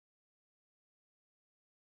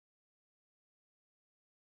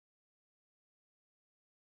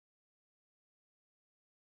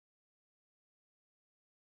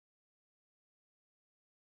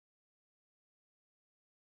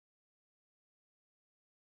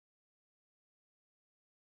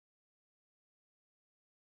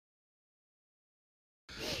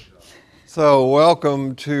So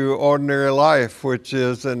welcome to Ordinary Life, which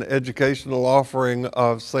is an educational offering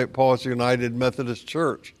of St. Paul's United Methodist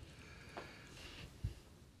Church.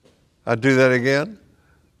 I do that again?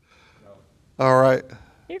 No. All right.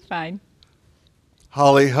 You're fine.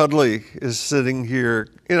 Holly Hydley is sitting here,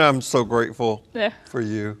 and I'm so grateful for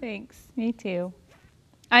you. Thanks. Me too.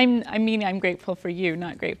 I'm grateful for you,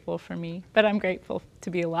 not grateful for me, but I'm grateful to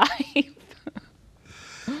be alive.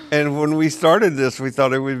 And when we started this, we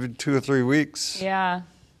thought it would be 2 or 3 weeks. Yeah.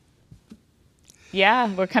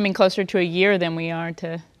 Yeah, we're coming closer to a year than we are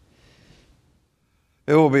to...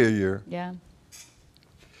 It will be a year. Yeah.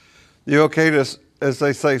 You okay to, as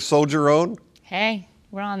they say, soldier on? Hey,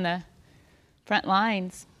 we're on the front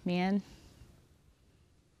lines, man.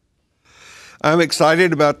 I'm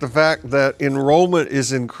excited about the fact that enrollment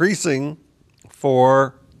is increasing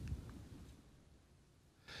for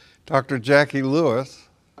Dr. Jackie Lewis,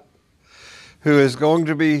 who is going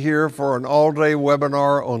to be here for an all-day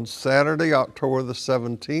webinar on Saturday, October the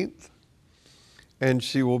 17th. And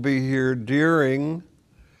she will be here during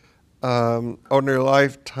Ordinary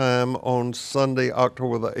Life time on Sunday,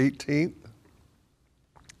 October the 18th.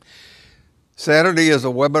 Saturday is a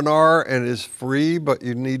webinar and is free, but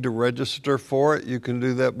you need to register for it. You can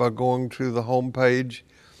do that by going to the homepage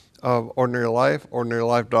of Ordinary Life.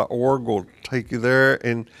 OrdinaryLife.org will take you there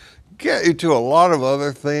and get you to a lot of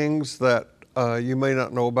other things that you may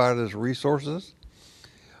not know about as resources.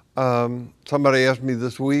 Somebody asked me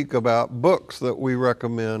this week about books that we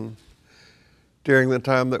recommend during the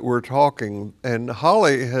time that we're talking. And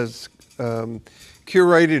Holly has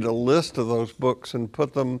curated a list of those books and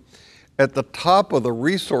put them at the top of the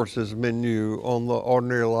resources menu on the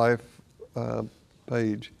Ordinary Life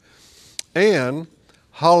page. And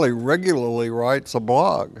Holly regularly writes a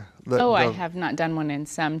blog. I have not done one in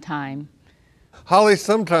some time. Holly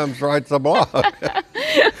sometimes writes a blog,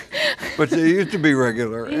 but it used to be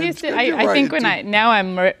regular. I think now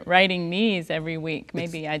I'm writing these every week.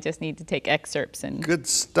 Maybe I just need to take excerpts and good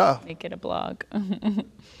stuff. Make it a blog.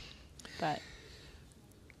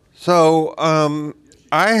 So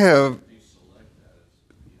I have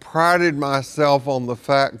prided myself on the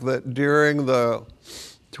fact that during the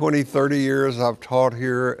 20, 30 years I've taught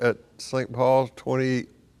here at St. Paul's, 20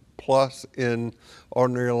 plus in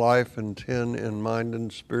Ordinary Life and 10 in Mind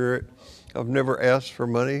and Spirit, I've never asked for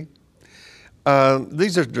money.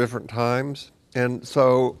 These are different times. And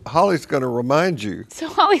so Holly's going to remind you. So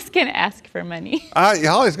Holly's going to ask for money.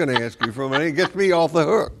 Holly's going to ask you for money. It gets me off the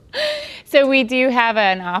hook. So we do have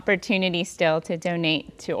an opportunity still to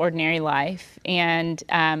donate to Ordinary Life and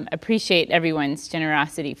appreciate everyone's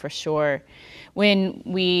generosity for sure. When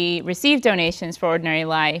we receive donations for Ordinary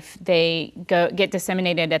Life, they get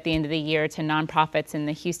disseminated at the end of the year to nonprofits in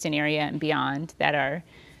the Houston area and beyond that are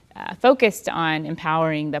focused on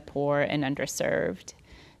empowering the poor and underserved.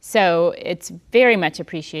 So it's very much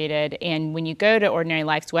appreciated. And when you go to Ordinary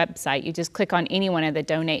Life's website, you just click on any one of the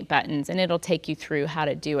donate buttons and it'll take you through how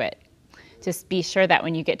to do it. Just be sure that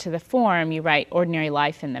when you get to the form, you write Ordinary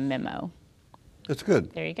Life in the memo. That's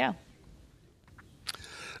good. There you go.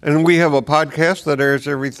 And we have a podcast that airs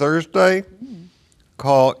every Thursday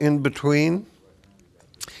called In Between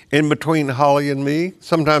Holly and me.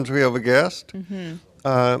 Sometimes we have a guest.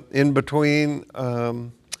 In between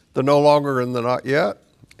the no longer and the not yet,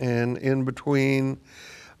 and in between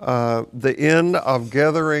the end of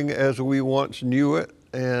gathering as we once knew it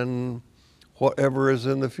and whatever is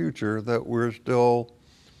in the future that we're still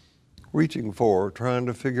reaching for, trying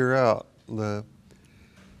to figure out. The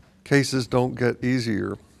cases don't get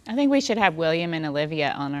easier. I think we should have William and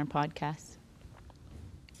Olivia on our podcast.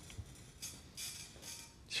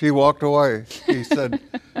 She walked away. He said,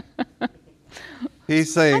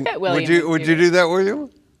 he's saying, would you do that, William?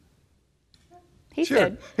 He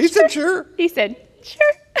said sure. He said,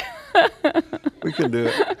 sure. We can do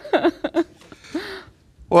it.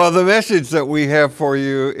 Well, the message that we have for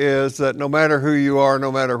you is that no matter who you are,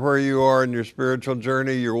 no matter where you are in your spiritual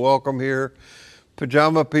journey, you're welcome here.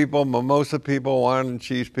 Pajama people, mimosa people, wine and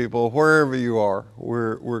cheese people, wherever you are,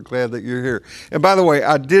 we're glad that you're here. And by the way,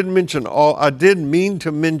 I did mean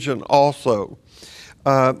to mention also,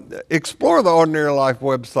 explore the Ordinary Life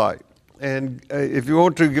website. And if you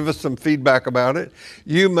want to give us some feedback about it,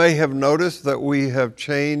 you may have noticed that we have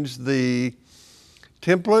changed the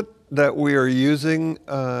template that we are using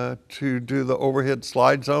to do the overhead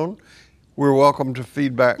slide zone. We're welcome to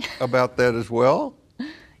feedback about that as well.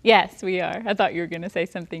 Yes, we are. I thought you were going to say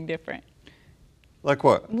something different. Like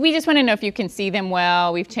what? We just want to know if you can see them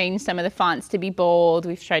well. We've changed some of the fonts to be bold.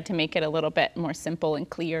 We've tried to make it a little bit more simple and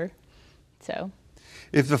clear. So,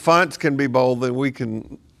 if the fonts can be bold, then we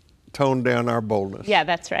can tone down our boldness. Yeah,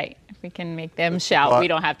 that's right. We can make them shout. We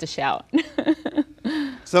don't have to shout.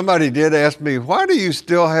 Somebody did ask me, why do you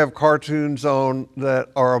still have cartoons on that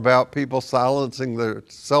are about people silencing their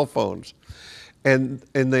cell phones and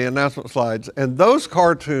in the announcement slides? And those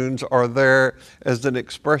cartoons are there as an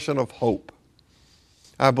expression of hope.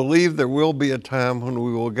 I believe there will be a time when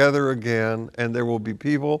we will gather again and there will be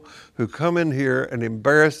people who come in here and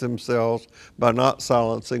embarrass themselves by not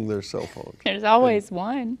silencing their cell phones. There's always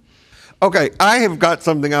one. Okay, I have got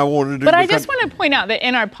something I want to do. But I just want to point out that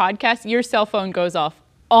in our podcast, your cell phone goes off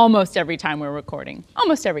almost every time we're recording.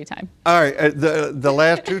 Almost every time. All right, the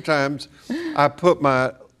last 2 times I put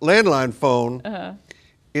my landline phone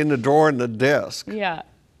in the drawer in the desk. Yeah.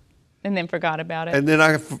 And then forgot about it. And then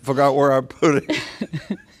I forgot where I put it.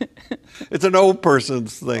 It's an old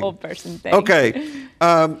person's thing. Old person thing. Okay.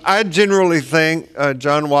 I generally thank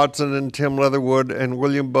John Watson and Tim Leatherwood and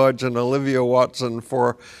William Budge and Olivia Watson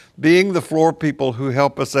for being the floor people who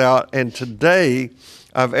help us out. And today,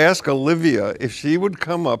 I've asked Olivia if she would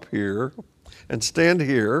come up here and stand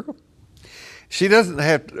here. She doesn't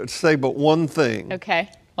have to say but one thing. Okay.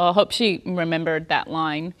 Well, I hope she remembered that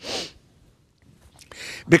line.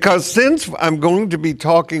 Because since I'm going to be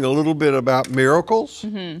talking a little bit about miracles,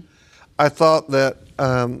 I thought that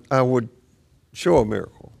I would show a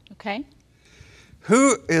miracle. Okay.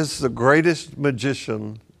 Who is the greatest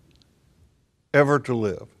magician ever to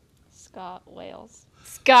live? Scott Wales.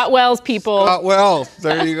 Scott Wales, people. Scott Wales.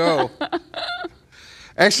 There you go.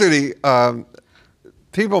 Actually,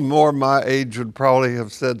 people more my age would probably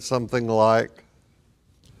have said something like,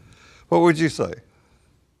 what would you say?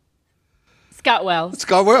 Scott Wales.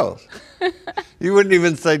 Scott Wales. You wouldn't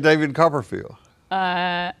even say David Copperfield.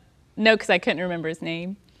 No, because I couldn't remember his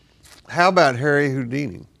name. How about Harry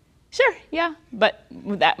Houdini? Sure, yeah. But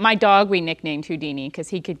my dog we nicknamed Houdini because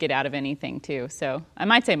he could get out of anything too. So I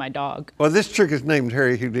might say my dog. Well, this trick is named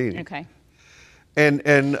Harry Houdini. Okay. And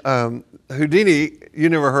Houdini, you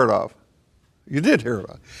never heard of. You did hear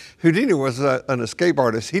about. Houdini was an escape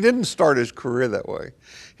artist. He didn't start his career that way.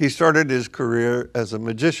 He started his career as a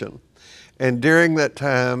magician. And during that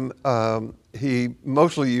time, he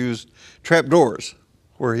mostly used trapdoors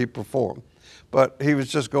where he performed. But he was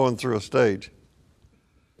just going through a stage.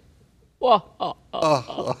 There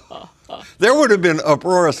would have been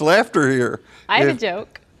uproarious laughter here. I have a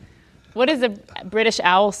joke. What does a British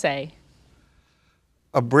owl say?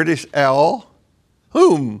 A British owl?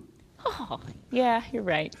 Whom? Oh, yeah, you're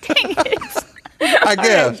right. Dang it. I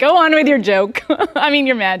guess. Okay, go on with your joke. I mean,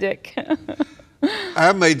 your magic.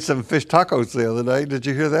 I made some fish tacos the other day. Did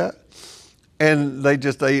you hear that? And they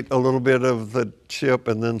just ate a little bit of the chip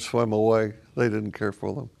and then swam away. They didn't care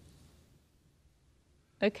for them.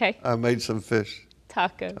 Okay. I made some fish.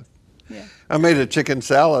 Tacos. Yeah. I made a chicken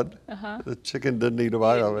salad. The chicken didn't eat a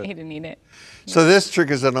bite of it. He didn't eat it. So this trick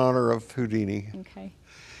is in honor of Houdini. Okay.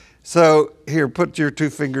 So here, put your 2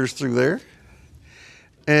 fingers through there.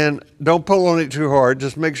 And don't pull on it too hard.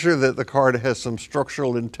 Just make sure that the card has some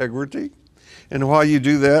structural integrity. And while you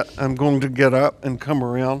do that, I'm going to get up and come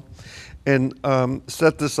around and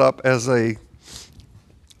set this up as a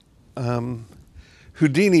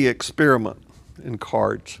Houdini experiment in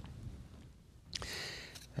cards.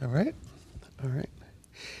 All right, all right.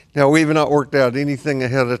 Now we've not worked out anything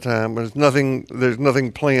ahead of time. There's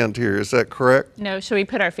nothing planned here. Is that correct? No, should we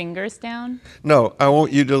put our fingers down? No, I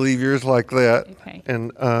want you to leave yours like that. Okay.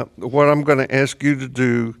 And what I'm going to ask you to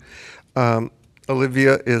do,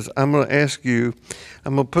 Olivia, is I'm going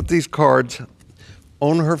to put these cards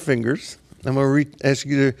on her fingers. I'm going to ask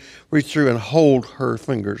you to reach through and hold her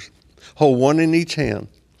fingers. Hold one in each hand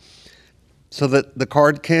so that the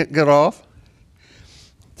card can't get off.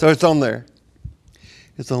 So it's on there.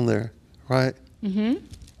 It's on there, right? Mm-hmm.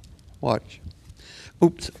 Watch.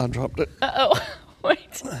 Oops, I dropped it. Uh-oh.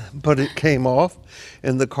 Wait. But it came off,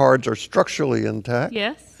 and the cards are structurally intact.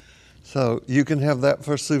 Yes. So you can have that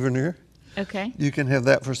for a souvenir. Okay. You can have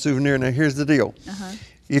that for a souvenir. Now, here's the deal.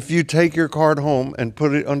 If you take your card home and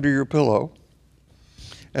put it under your pillow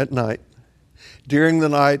at night, during the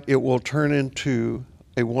night, it will turn into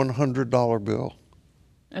a $100 bill.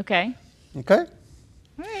 Okay. Okay?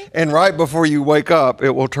 All right. And right before you wake up,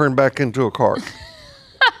 it will turn back into a card.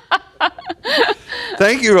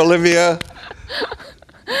 Thank you, Olivia.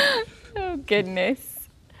 Oh, goodness.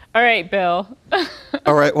 All right, Bill.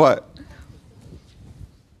 All right, what?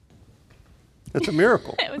 It's a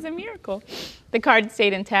miracle. It was a miracle. The card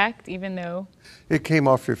stayed intact, even though It came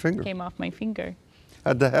off your finger. it came off my finger.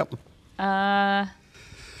 How'd that happen?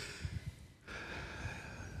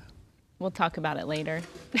 We'll talk about it later.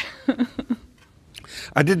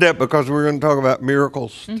 I did that because we're going to talk about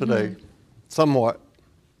miracles today, somewhat.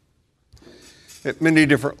 at many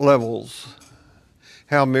different levels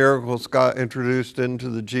how miracles got introduced into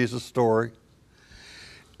the Jesus story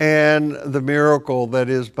and the miracle that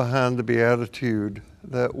is behind the Beatitude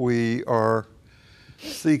that we are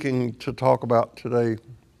seeking to talk about today.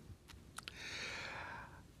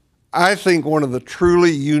 I think one of the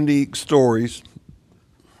truly unique stories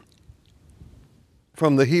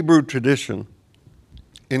from the Hebrew tradition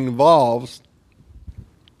involves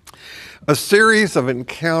a series of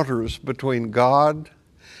encounters between God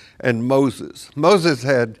and Moses. Moses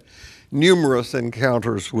had numerous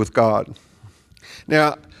encounters with God.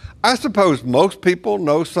 Now, I suppose most people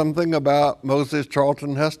know something about Moses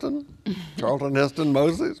Charlton Heston. Charlton Heston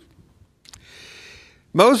Moses.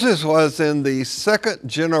 Moses was in the second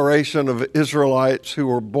generation of Israelites who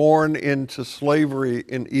were born into slavery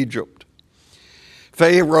in Egypt.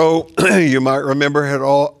 Pharaoh, you might remember, had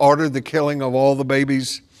ordered the killing of all the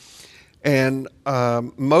babies, and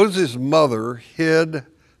Moses' mother hid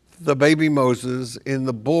the baby Moses in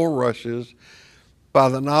the bulrushes by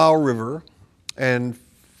the Nile River, and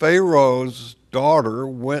Pharaoh's daughter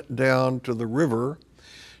went down to the river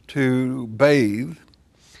to bathe,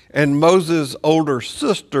 and Moses' older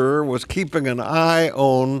sister was keeping an eye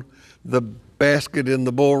on the basket in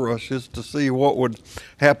the bulrushes to see what would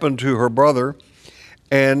happen to her brother.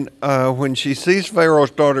 And when she sees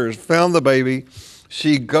Pharaoh's daughter has found the baby,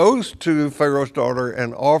 she goes to Pharaoh's daughter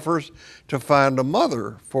and offers to find a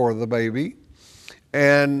mother for the baby.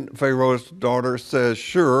 And Pharaoh's daughter says,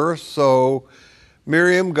 sure. So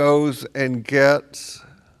Miriam goes and gets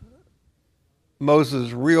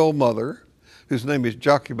Moses' real mother, whose name is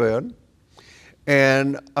Jochebed,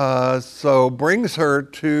 and so brings her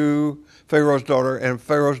to Pharaoh's daughter, and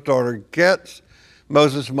Pharaoh's daughter gets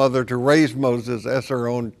Moses' mother to raise Moses as her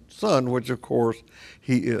own son, which of course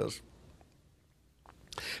he is.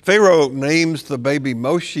 Pharaoh names the baby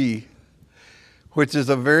Moshe, which is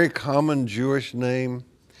a very common Jewish name.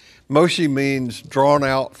 Moshe means drawn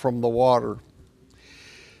out from the water.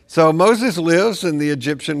 So Moses lives in the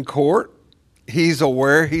Egyptian court. He's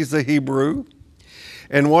aware he's a Hebrew.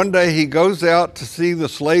 And one day he goes out to see the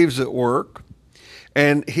slaves at work,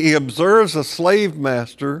 and he observes a slave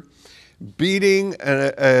master beating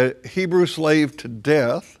a Hebrew slave to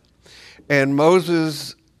death. And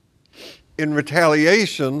Moses, in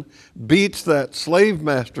retaliation, beats that slave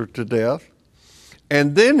master to death.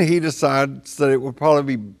 And then he decides that it would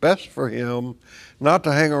probably be best for him not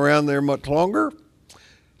to hang around there much longer.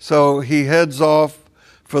 So he heads off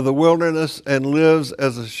for the wilderness and lives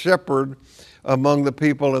as a shepherd among the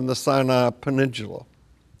people in the Sinai Peninsula.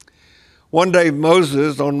 One day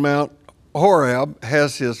Moses on Mount Horeb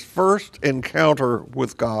has his first encounter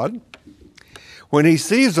with God when he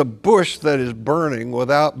sees a bush that is burning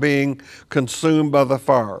without being consumed by the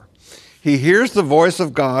fire. He hears the voice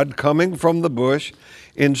of God coming from the bush,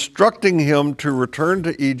 instructing him to return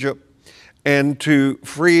to Egypt and to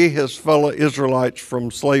free his fellow Israelites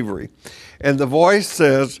from slavery. And the voice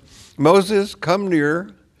says, Moses, come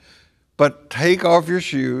near, but take off your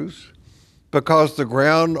shoes, because the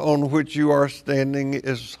ground on which you are standing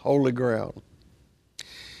is holy ground.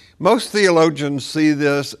 Most theologians see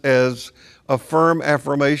this as a firm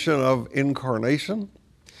affirmation of incarnation,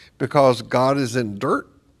 because God is in dirt,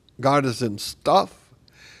 God is in stuff,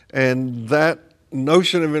 and that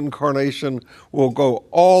notion of incarnation will go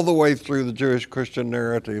all the way through the Jewish Christian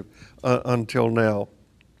narrative until now.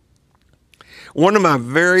 One of my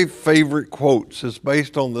very favorite quotes is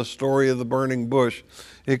based on the story of the burning bush.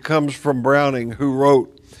 It comes from Browning, who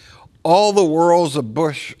wrote, "All the world's a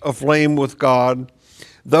bush aflame with God.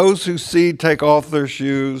 Those who see take off their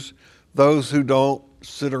shoes. Those who don't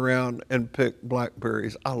sit around and pick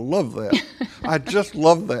blackberries." I love that. I just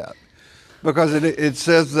love that, because it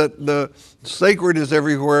says that the sacred is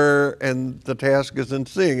everywhere and the task is in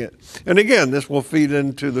seeing it. And again, this will feed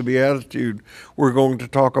into the Beatitude we're going to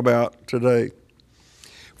talk about today.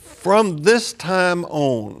 From this time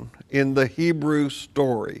on in the Hebrew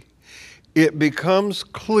story, it becomes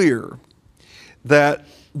clear that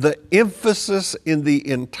the emphasis in the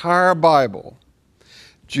entire Bible,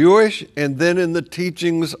 Jewish and then in the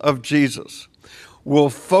teachings of Jesus,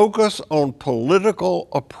 will focus on political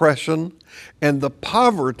oppression and the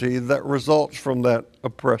poverty that results from that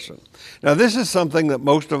oppression. Now, this is something that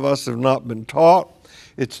most of us have not been taught.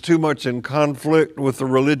 It's too much in conflict with the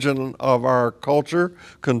religion of our culture,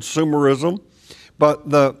 consumerism.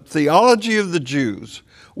 But the theology of the Jews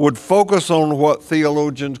would focus on what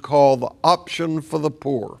theologians call the option for the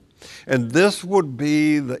poor. And this would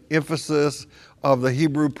be the emphasis of the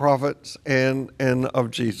Hebrew prophets and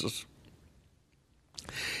of Jesus.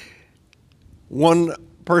 One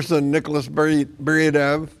person, Nicholas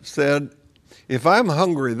Beriadev, said, If I'm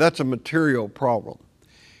hungry, that's a material problem.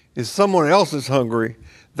 If someone else is hungry,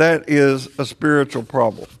 that is a spiritual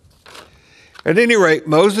problem. At any rate,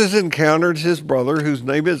 Moses encountered his brother, whose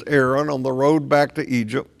name is Aaron, on the road back to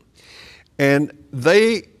Egypt. And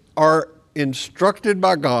they are instructed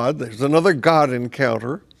by God. There's another God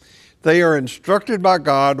encounter. They are instructed by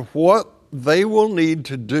God what they will need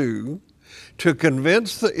to do to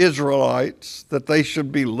convince the Israelites that they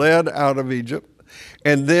should be led out of Egypt,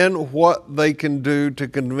 and then what they can do to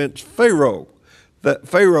convince Pharaoh that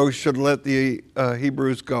Pharaoh should let the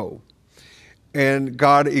Hebrews go. And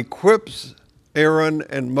God equips Aaron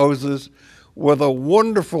and Moses with a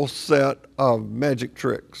wonderful set of magic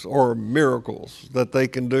tricks or miracles that they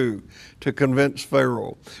can do to convince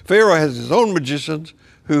Pharaoh. Pharaoh has his own magicians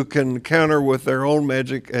who can counter with their own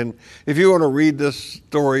magic. And if you want to read this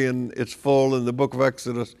story in its full in the book of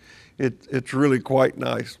Exodus, it's really quite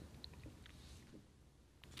nice.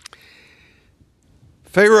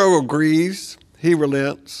 Pharaoh agrees, he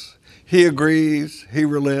relents. He agrees, he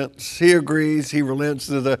relents. He agrees, he relents.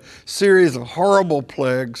 There's a series of horrible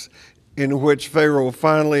plagues in which Pharaoh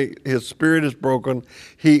finally, his spirit is broken.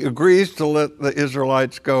 He agrees to let the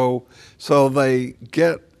Israelites go, so they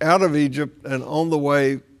get out of Egypt, and on the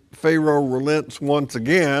way, Pharaoh relents once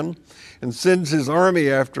again and sends his army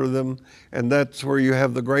after them, and that's where you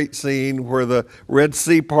have the great scene where the Red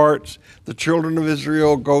Sea parts, the children of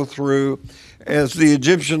Israel go through. As the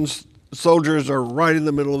Egyptians soldiers are right in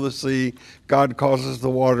the middle of the sea, God causes the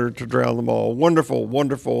water to drown them all. Wonderful,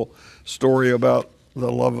 wonderful story about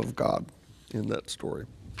the love of God in that story.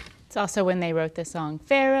 It's also when they wrote the song,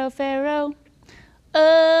 Pharaoh, Pharaoh,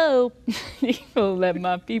 oh, you'll let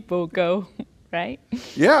my people go, right?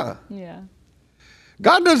 Yeah. Yeah.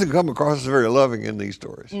 God doesn't come across as very loving in these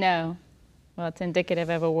stories. No. Well, it's indicative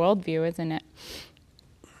of a worldview, isn't it?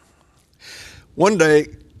 One day,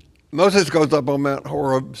 Moses goes up on Mount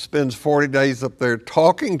Horeb, spends 40 days up there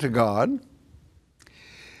talking to God,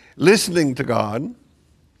 listening to God.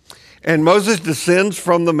 And Moses descends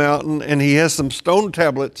from the mountain, and he has some stone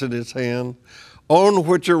tablets in his hand on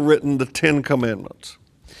which are written the 10 Commandments.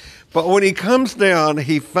 But when he comes down,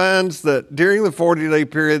 he finds that during the 40-day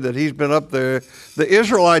period that he's been up there, the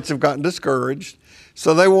Israelites have gotten discouraged,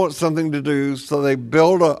 so they want something to do, so they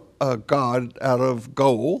build a god out of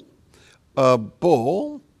gold, a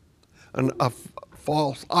bull, a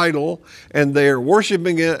false idol, and they're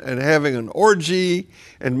worshiping it and having an orgy.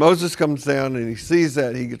 And Moses comes down and he sees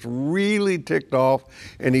that. He gets really ticked off,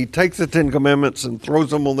 and he takes the 10 Commandments and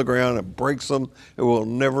throws them on the ground and breaks them, and we'll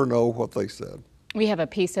never know what they said. We have a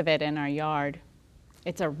piece of it in our yard.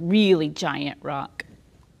 It's a really giant rock.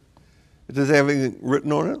 Does it have anything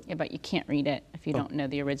written on it? Yeah, but you can't read it if you don't know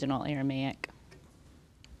the original Aramaic.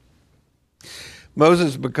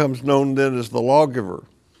 Moses becomes known then as the lawgiver.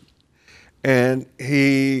 And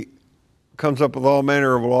he comes up with all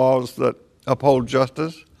manner of laws that uphold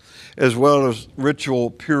justice, as well as ritual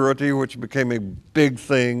purity, which became a big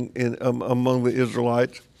thing among the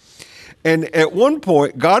Israelites. And at one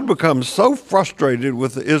point, God becomes so frustrated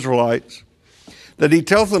with the Israelites that he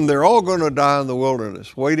tells them they're all going to die in the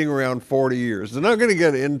wilderness, waiting around 40 years. They're not going to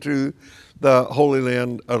get into the Holy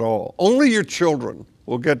Land at all. Only your children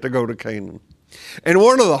will get to go to Canaan. And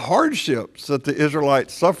one of the hardships that the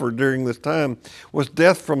Israelites suffered during this time was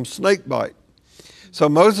death from snake bite. So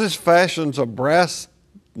Moses fashions a brass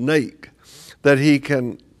snake that he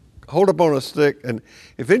can hold up on a stick, and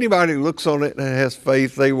if anybody looks on it and has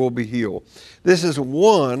faith, they will be healed. This is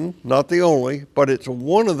one, not the only, but it's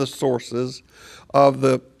one of the sources of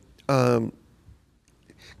the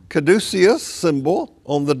caduceus symbol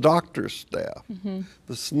on the doctor's staff,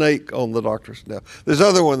 the snake on the doctor's staff. There's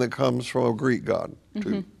another one that comes from a Greek god,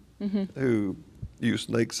 too, who used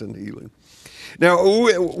snakes in healing. Now,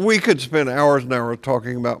 we could spend hours and hours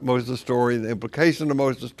talking about Moses' story, the implication of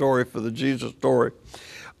Moses' story for the Jesus story.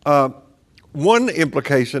 One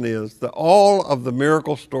implication is that all of the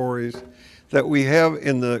miracle stories that we have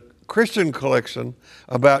in the Christian collection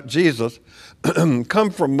about Jesus come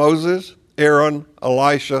from Moses, Aaron,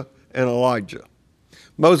 Elisha, and Elijah.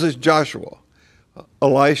 Moses, Joshua,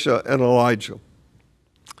 Elisha, and Elijah.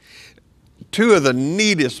 Two of the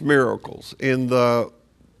neatest miracles in the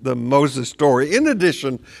Moses story, in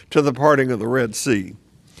addition to the parting of the Red Sea,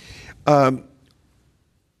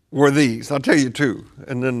 were these. I'll tell you two,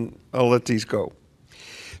 and then I'll let these go.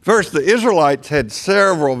 First, the Israelites had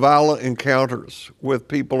several violent encounters with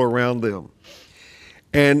people around them.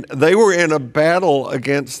 And they were in a battle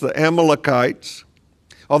against the Amalekites.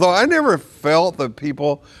 Although I never felt that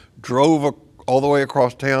people drove all the way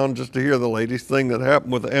across town just to hear the latest thing that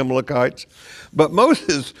happened with the Amalekites. But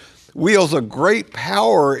Moses wields a great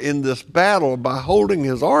power in this battle by holding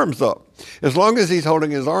his arms up. As long as he's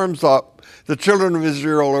holding his arms up, the children of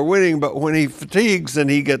Israel are winning, but when he fatigues and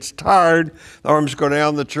he gets tired, the arms go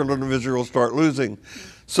down, the children of Israel start losing.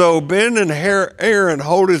 So Ben and Aaron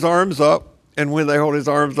hold his arms up, and when they hold his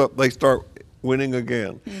arms up, they start winning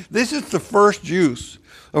again. This is the first use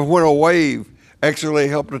of when a wave actually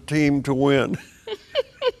helped a team to win.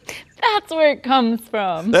 That's where it comes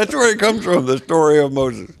from. That's where it comes from, the story of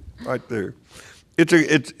Moses, right there. It's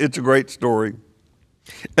a great story.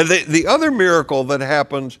 And the other miracle that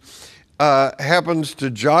happens to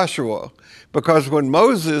Joshua, because when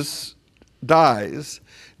Moses dies,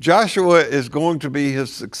 Joshua is going to be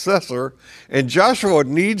his successor, and Joshua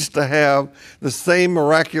needs to have the same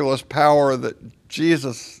miraculous power that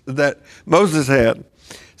Moses had.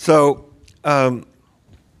 So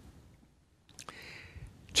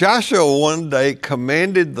Joshua one day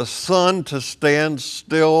commanded the sun to stand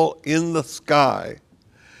still in the sky.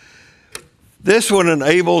 This one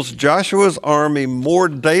enables Joshua's army more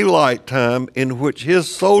daylight time in which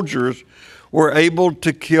his soldiers were able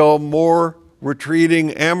to kill more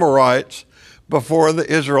retreating Amorites before the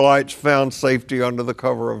Israelites found safety under the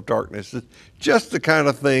cover of darkness. It's just the kind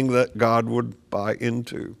of thing that God would buy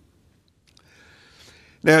into.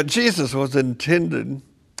 Now, Jesus was intended,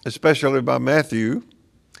 especially by Matthew,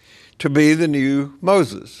 to be the new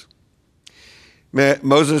Moses.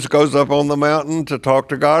 Moses goes up on the mountain to talk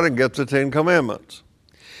to God and gets the 10 Commandments.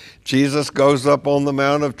 Jesus goes up on the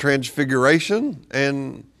Mount of Transfiguration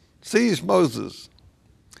and sees Moses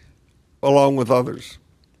along with others.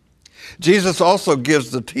 Jesus also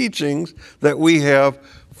gives the teachings that we have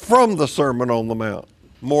from the Sermon on the Mount,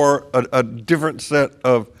 a different set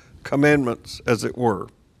of commandments, as it were.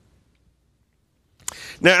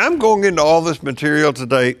 Now, I'm going into all this material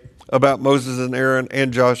today about Moses and Aaron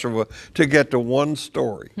and Joshua to get to one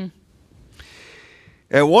story.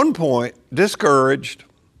 At one point, discouraged,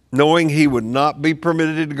 knowing he would not be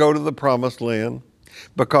permitted to go to the promised land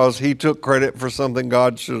because he took credit for something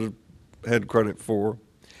God should have had credit for,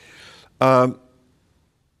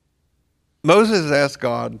 Moses asked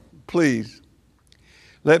God, please,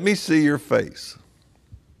 let me see your face.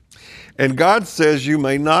 And God says, you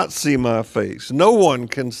may not see my face. No one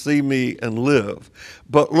can see me and live.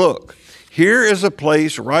 But look, here is a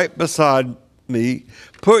place right beside me.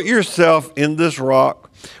 Put yourself in this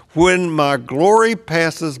rock. When my glory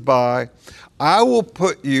passes by, I will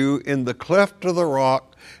put you in the cleft of the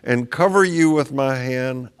rock and cover you with my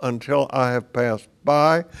hand until I have passed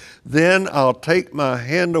by. Then I'll take my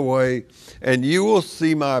hand away and you will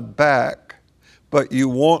see my back, but you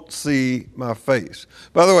won't see my face.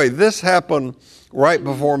 By the way, this happened right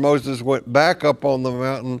before Moses went back up on the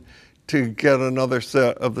mountain to get another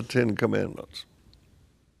set of the 10 Commandments.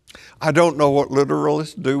 I don't know what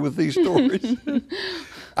literalists do with these stories.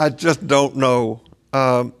 I just don't know.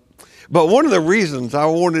 But one of the reasons I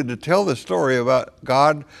wanted to tell this story about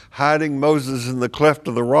God hiding Moses in the cleft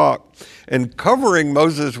of the rock and covering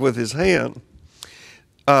Moses with his hand,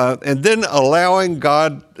 and then allowing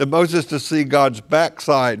Moses to see God's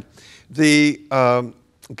backside. The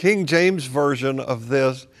King James version of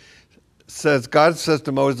this says, God says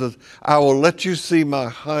to Moses, I will let you see my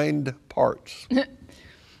hind parts.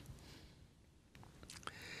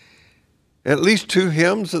 At least 2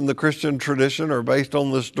 hymns in the Christian tradition are based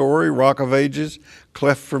on this story. Rock of Ages,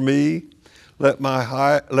 Cleft for Me, Let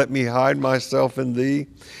me hide myself in thee.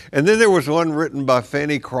 And then there was one written by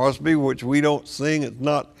Fanny Crosby, which we don't sing. It's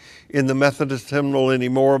not in the Methodist hymnal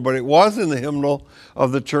anymore, but it was in the hymnal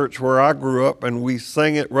of the church where I grew up, and we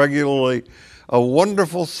sang it regularly. A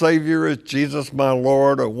wonderful Savior is Jesus my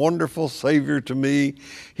Lord, a wonderful Savior to me.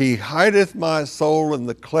 He hideth my soul in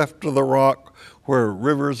the cleft of the rock, where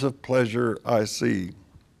rivers of pleasure I see.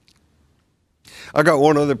 I got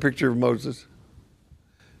one other picture of Moses.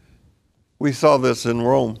 We saw this in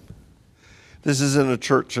Rome. This is in a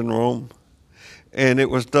church in Rome, and it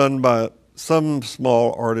was done by some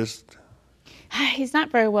small artist. He's not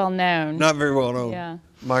very well known. Not very well known. Yeah.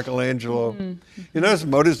 Michelangelo. Mm-hmm. You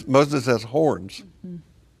notice Moses has horns. Mm-hmm.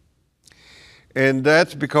 And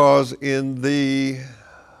that's because if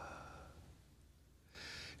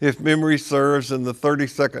memory serves, in the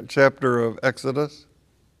 32nd chapter of Exodus,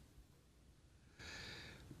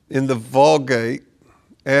 in the Vulgate,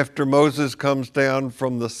 after Moses comes down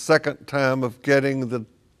from the second time of getting the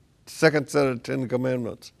second set of 10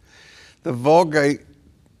 Commandments, the Vulgate,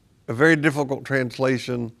 a very difficult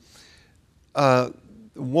translation,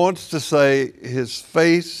 wants to say his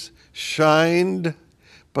face shined,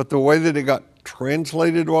 but the way that it got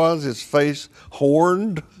translated was his face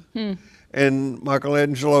horned. and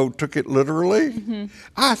Michelangelo took it literally. Mm-hmm.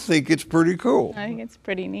 I think it's pretty cool. I think it's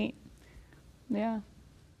pretty neat. Yeah.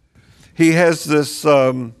 He has this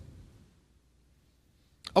almost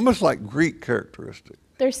like Greek characteristic.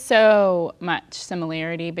 There's so much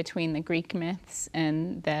similarity between the Greek myths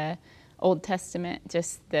and the Old Testament.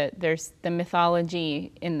 Just that there's the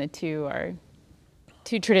mythology in the two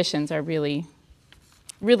traditions are really,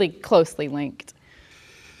 really closely linked.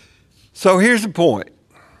 So here's the point.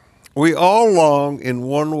 We all long in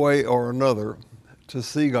one way or another to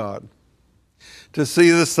see God, to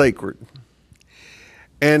see the sacred.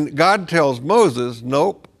 And God tells Moses,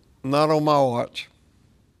 nope, not on my watch.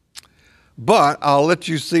 But I'll let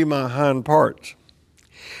you see my hind parts.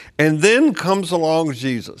 And then comes along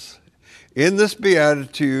Jesus in this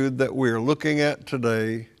beatitude that we're looking at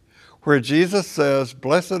today, where Jesus says,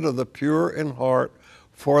 blessed are the pure in heart,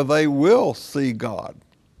 for they will see God.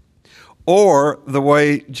 Or the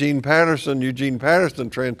way Eugene Patterson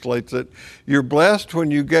translates it, you're blessed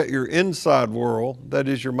when you get your inside world, that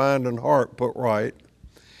is your mind and heart, put right.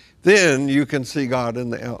 Then you can see God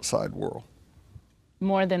in the outside world.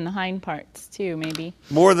 More than the hind parts, too, maybe.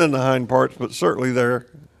 More than the hind parts, but certainly there.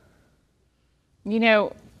 You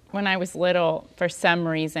know, when I was little, for some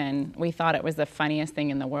reason, we thought it was the funniest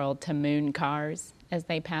thing in the world to moon cars as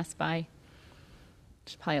they pass by.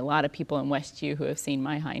 There's probably a lot of people in West U who have seen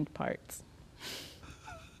my hind parts.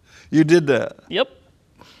 You did that? Yep.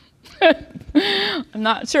 I'm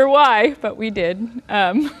not sure why, but we did.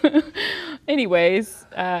 Anyways,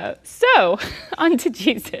 so on to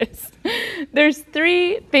Jesus. There's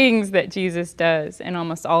three things that Jesus does in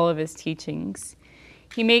almost all of his teachings.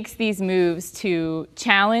 He makes these moves to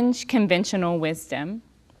challenge conventional wisdom.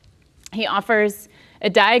 He offers a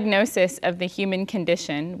diagnosis of the human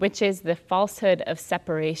condition, which is the falsehood of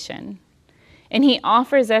separation. And he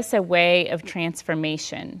offers us a way of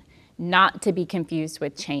transformation, not to be confused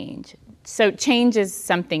with change. So change is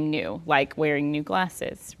something new, like wearing new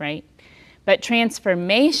glasses, right? But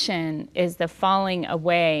transformation is the falling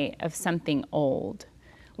away of something old,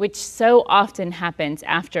 which so often happens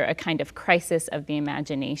after a kind of crisis of the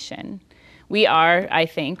imagination. We are, I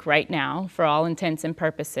think, right now, for all intents and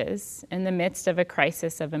purposes, in the midst of a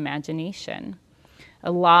crisis of imagination.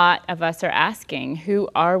 A lot of us are asking, who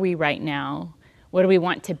are we right now? What do we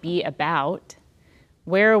want to be about?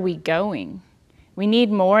 Where are we going? We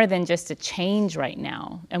need more than just a change right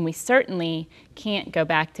now, and we certainly can't go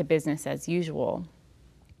back to business as usual.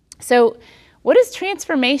 So, what is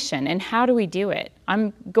transformation and how do we do it?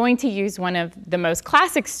 I'm going to use one of the most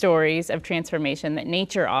classic stories of transformation that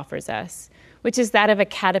nature offers us, which is that of a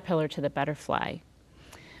caterpillar to the butterfly.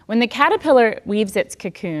 When the caterpillar weaves its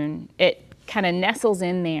cocoon, it kind of nestles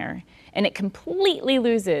in there and it completely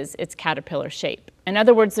loses its caterpillar shape. In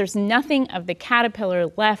other words, there's nothing of the caterpillar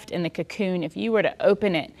left in the cocoon. If you were to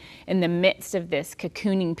open it in the midst of this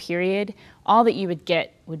cocooning period, all that you would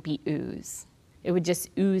get would be ooze. It would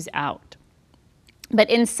just ooze out. But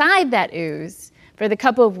inside that ooze, for the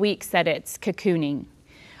couple of weeks that it's cocooning,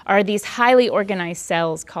 are these highly organized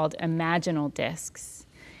cells called imaginal discs.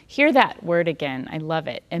 Hear that word again, I love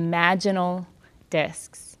it, imaginal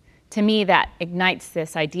discs. To me, that ignites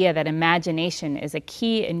this idea that imagination is a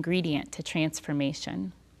key ingredient to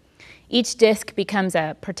transformation. Each disc becomes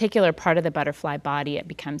a particular part of the butterfly body. It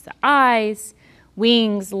becomes the eyes,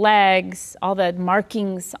 wings, legs, all the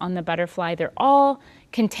markings on the butterfly. They're all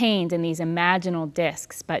contained in these imaginal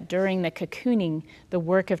discs, but during the cocooning, the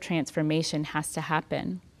work of transformation has to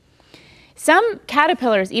happen. Some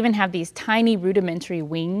caterpillars even have these tiny rudimentary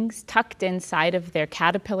wings tucked inside of their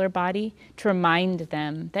caterpillar body to remind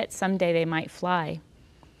them that someday they might fly.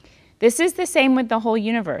 This is the same with the whole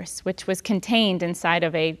universe, which was contained inside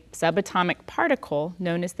of a subatomic particle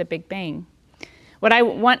known as the Big Bang. What I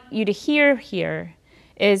want you to hear here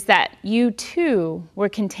is that you too were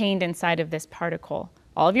contained inside of this particle.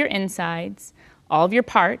 All of your insides, all of your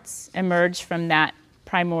parts emerged from that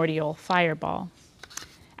primordial fireball.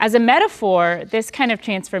 As a metaphor, this kind of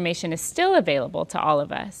transformation is still available to all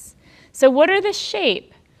of us. So what are the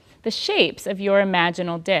shapes of your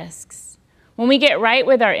imaginal discs? When we get right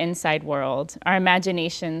with our inside world, our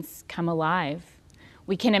imaginations come alive.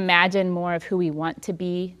 We can imagine more of who we want to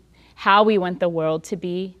be, how we want the world to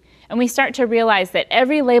be, and we start to realize that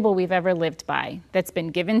every label we've ever lived by, that's been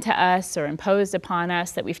given to us or imposed upon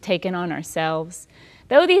us, that we've taken on ourselves,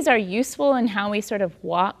 though these are useful in how we sort of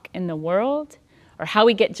walk in the world, or how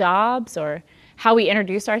we get jobs, or how we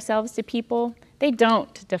introduce ourselves to people, they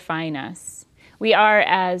don't define us. We are,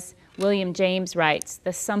 as William James writes,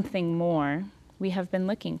 the something more we have been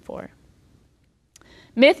looking for.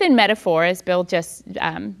 Myth and metaphor, as Bill just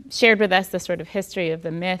shared with us the sort of history of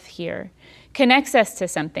the myth here, connects us to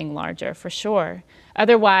something larger, for sure.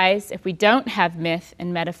 Otherwise, if we don't have myth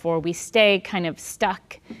and metaphor, we stay kind of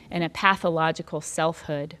stuck in a pathological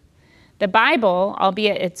selfhood. The Bible,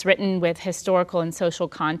 albeit it's written with historical and social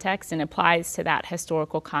context and applies to that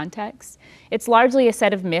historical context, it's largely a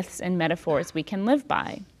set of myths and metaphors we can live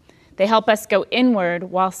by. They help us go inward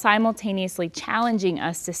while simultaneously challenging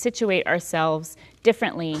us to situate ourselves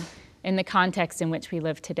differently in the context in which we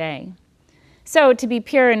live today. So, to be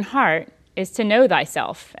pure in heart is to know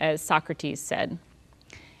thyself, as Socrates said.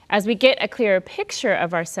 As we get a clearer picture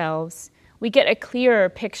of ourselves, we get a clearer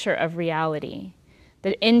picture of reality.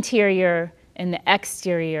 The interior and the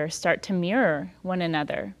exterior start to mirror one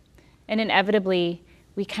another. And inevitably,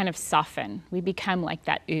 we kind of soften. We become like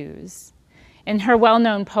that ooze. In her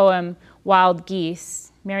well-known poem, Wild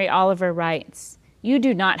Geese, Mary Oliver writes, "You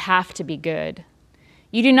do not have to be good.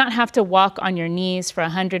 You do not have to walk on your knees for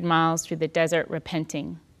 100 miles through the desert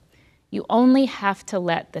repenting. You only have to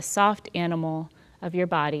let the soft animal of your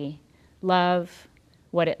body love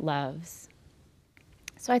what it loves."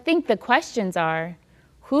 So I think the questions are,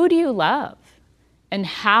 who do you love? And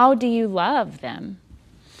how do you love them?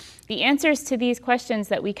 The answers to these questions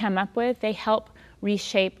that we come up with, they help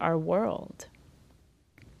reshape our world.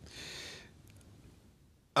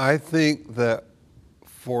 I think that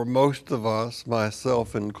for most of us,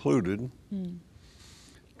 myself included,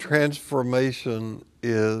 transformation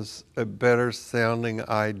is a better sounding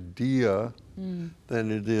idea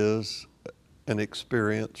than it is an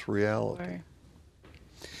experience reality. Sure.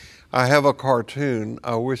 I have a cartoon.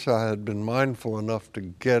 I wish I had been mindful enough to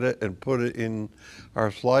get it and put it in our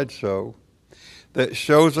slideshow that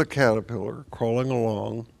shows a caterpillar crawling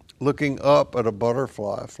along, looking up at a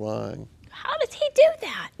butterfly flying. How does he do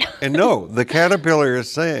that? And no, the caterpillar is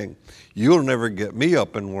saying, "You'll never get me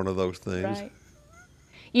up in one of those things." Right.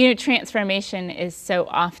 You know, transformation is so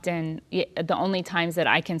often the only times that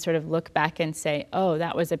I can sort of look back and say, oh,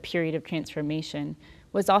 that was a period of transformation,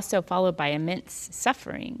 was also followed by immense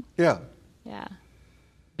suffering. Yeah. Yeah.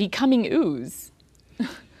 Becoming ooze.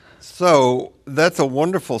 So that's a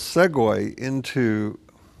wonderful segue into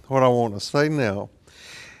what I want to say now.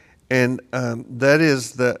 And that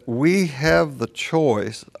is that we have the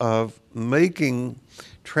choice of making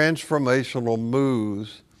transformational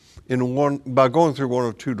moves by going through one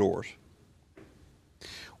of two doors.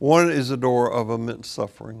 One is a door of immense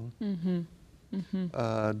suffering,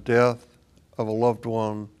 death of a loved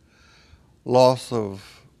one, loss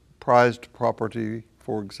of prized property,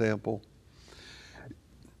 for example.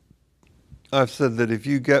 I've said that if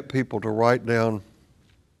you get people to write down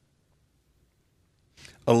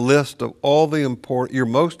a list of all the your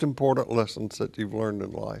most important lessons that you've learned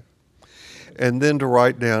in life, and then to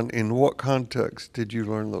write down in what context did you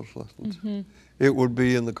learn those lessons. It would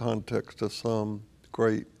be in the context of some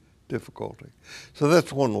great difficulty. So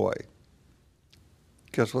that's one way.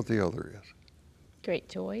 Guess what the other is? Great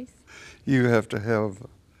joys. You have to have...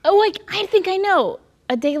 Oh, I think I know.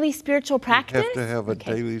 A daily spiritual practice? You have to have a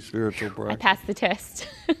daily spiritual practice. I passed the test.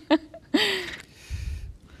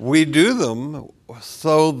 We do them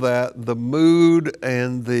so that the mood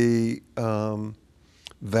and the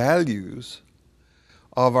values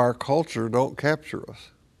of our culture don't capture us.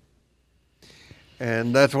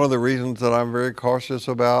 And that's one of the reasons that I'm very cautious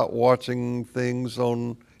about watching things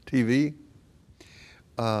on TV.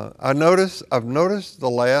 I've noticed the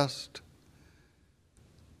last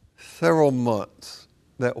several months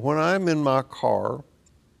that when I'm in my car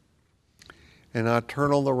and I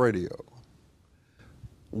turn on the radio,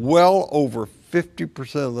 well over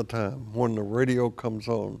 50% of the time when the radio comes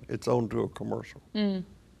on, it's on to a commercial.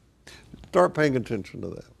 Start paying attention to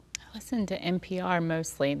that. I listen to NPR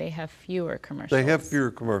mostly. They have fewer commercials. They have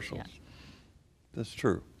fewer commercials. Yeah. That's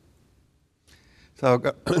true. So I've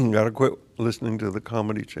got to quit listening to the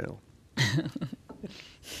comedy channel.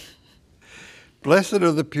 Blessed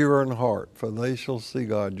are the pure in heart, for they shall see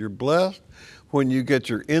God. You're blessed when you get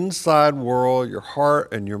your inside world, your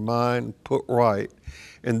heart and your mind put right.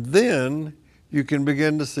 And then you can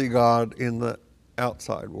begin to see God in the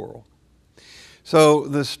outside world. So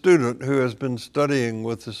the student who has been studying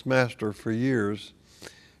with this master for years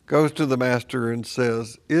goes to the master and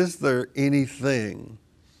says, "Is there anything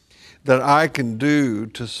that I can do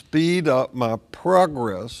to speed up my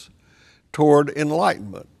progress toward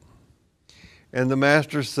enlightenment?" And the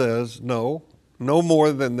master says, no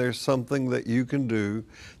more than there's something that you can do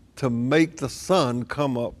to make the sun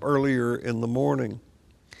come up earlier in the morning.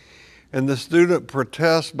 And the student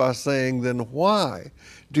protests by saying, then why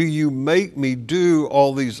do you make me do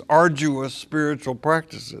all these arduous spiritual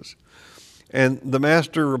practices? And the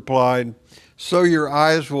master replied, so your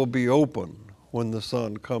eyes will be open when the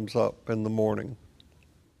sun comes up in the morning.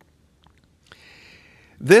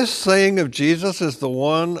 This saying of Jesus is the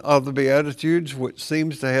one of the Beatitudes which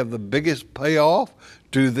seems to have the biggest payoff.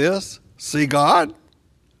 Do this, see God.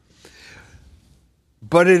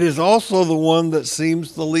 But it is also the one that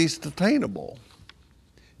seems the least attainable.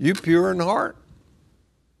 You pure in heart?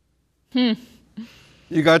 You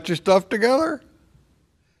got your stuff together?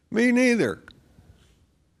 Me neither.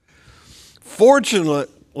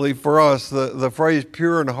 Fortunately for us, the phrase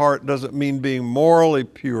pure in heart doesn't mean being morally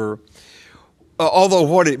pure, although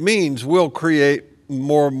what it means will create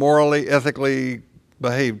more morally, ethically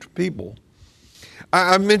behaved people.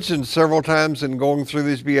 I've mentioned several times in going through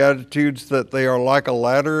these Beatitudes that they are like a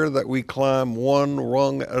ladder that we climb one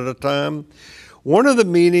rung at a time. One of the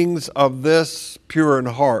meanings of this pure in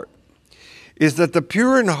heart is that the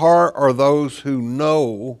pure in heart are those who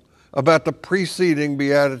know about the preceding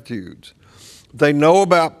Beatitudes. They know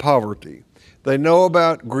about poverty. They know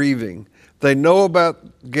about grieving. They know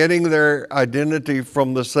about getting their identity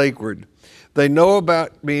from the sacred. They know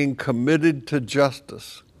about being committed to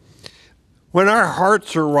justice. When our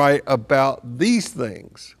hearts are right about these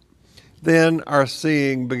things, then our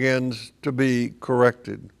seeing begins to be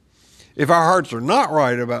corrected. If our hearts are not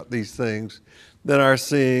right about these things, then our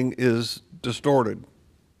seeing is distorted.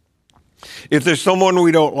 If there's someone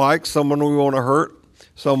we don't like, someone we want to hurt,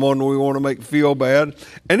 someone we want to make feel bad,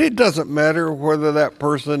 and it doesn't matter whether that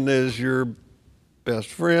person is your best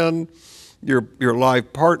friend, your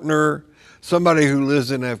life partner, somebody who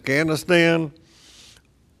lives in Afghanistan,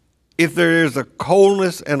 if there is a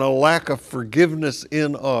coldness and a lack of forgiveness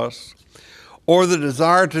in us, or the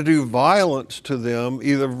desire to do violence to them,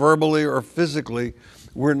 either verbally or physically,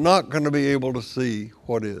 we're not going to be able to see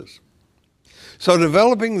what is. So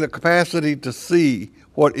developing the capacity to see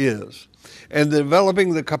what is, and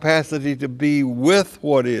developing the capacity to be with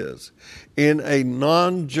what is in a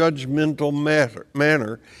non-judgmental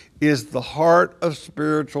manner is the heart of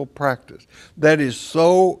spiritual practice. That is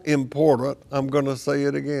so important. I'm going to say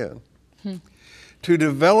it again. To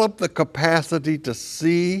develop the capacity to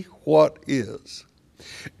see what is,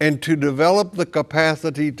 and to develop the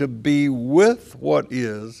capacity to be with what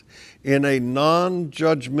is in a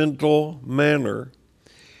non-judgmental manner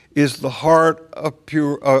is the heart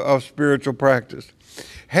of spiritual practice.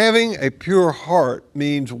 Having a pure heart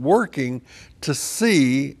means working to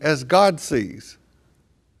see as God sees.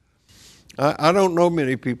 I don't know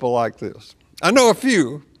many people like this. I know a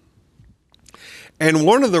few. And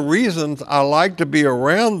one of the reasons I like to be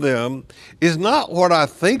around them is not what I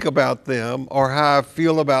think about them or how I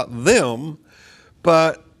feel about them,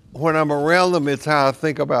 but when I'm around them, it's how I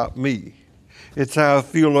think about me. It's how I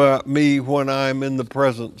feel about me when I'm in the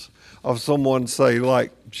presence of someone, say,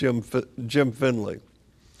 like Jim Finley.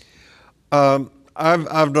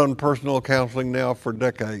 I've done personal counseling now for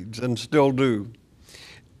decades and still do.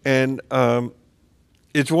 And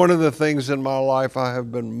it's one of the things in my life I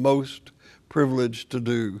have been most privileged to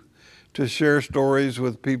do, to share stories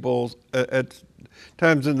with people at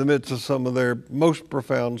times in the midst of some of their most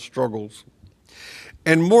profound struggles.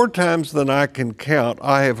 And more times than I can count,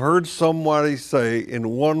 I have heard somebody say in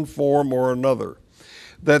one form or another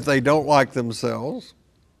that they don't like themselves,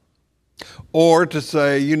 or to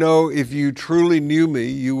say, you know, if you truly knew me,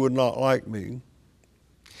 you would not like me.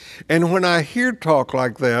 And when I hear talk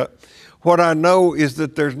like that, what I know is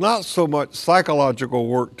that there's not so much psychological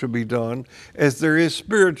work to be done as there is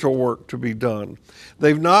spiritual work to be done.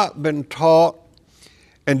 They've not been taught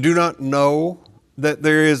and do not know that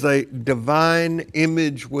there is a divine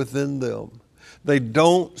image within them. They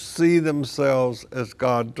don't see themselves as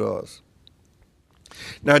God does.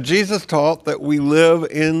 Now, Jesus taught that we live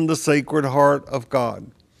in the sacred heart of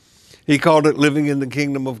God. He called it living in the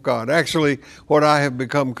kingdom of God. Actually, what I have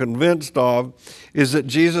become convinced of is that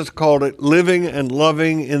Jesus called it living and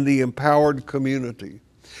loving in the empowered community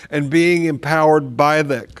and being empowered by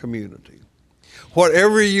that community.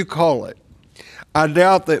 Whatever you call it, I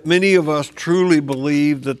doubt that many of us truly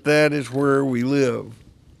believe that that is where we live.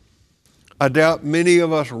 I doubt many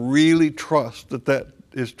of us really trust that that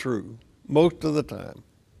is true. Most of the time,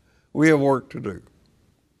 we have work to do.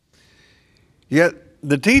 Yet,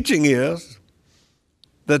 the teaching is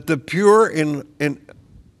that the pure in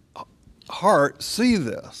heart see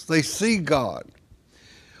this. They see God.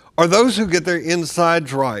 Or those who get their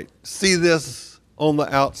insides right see this on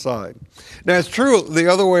the outside. Now, it's true the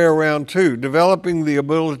other way around, too. Developing the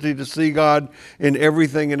ability to see God in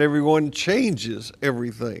everything and everyone changes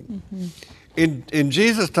everything. In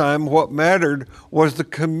Jesus' time, what mattered was the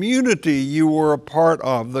community you were a part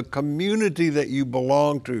of, the community that you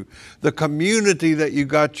belonged to, the community that you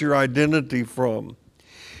got your identity from.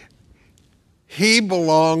 He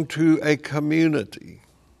belonged to a community.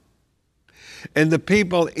 And the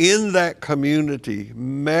people in that community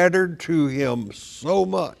mattered to him so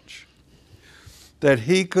much that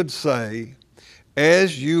he could say,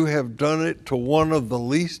 as you have done it to one of the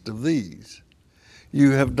least of these,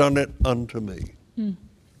 you have done it unto me.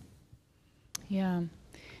 Yeah,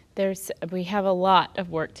 we have a lot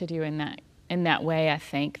of work to do in that way, I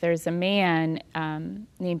think. There's a man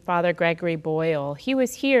named Father Gregory Boyle. He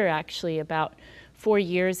was here actually about 4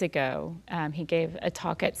 years ago. He gave a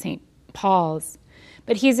talk at St. Paul's.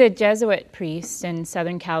 But he's a Jesuit priest in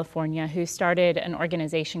Southern California who started an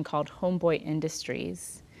organization called Homeboy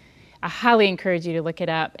Industries. I highly encourage you to look it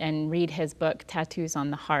up and read his book, Tattoos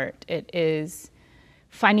on the Heart. It is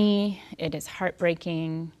funny, it is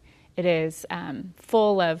heartbreaking, it is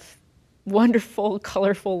full of wonderful,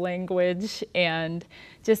 colorful language, and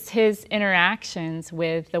just his interactions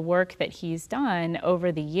with the work that he's done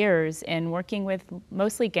over the years in working with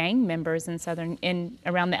mostly gang members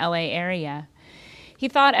around the LA area. He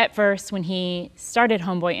thought at first when he started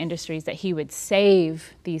Homeboy Industries that he would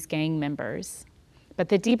save these gang members. But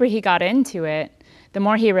the deeper he got into it, the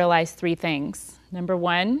more he realized 3 things. Number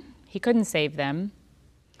 1, he couldn't save them.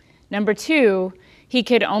 Number 2, he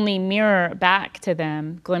could only mirror back to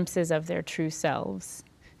them glimpses of their true selves.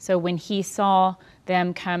 So when he saw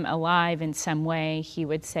them come alive in some way, he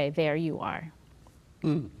would say, there you are.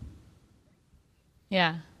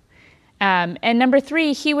 Yeah. And number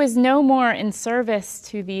 3, he was no more in service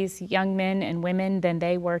to these young men and women than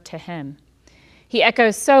they were to him. He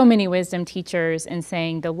echoes so many wisdom teachers in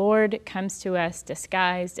saying, the Lord comes to us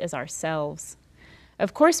disguised as ourselves.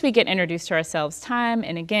 Of course, we get introduced to ourselves time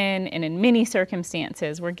and again, and in many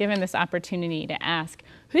circumstances, we're given this opportunity to ask,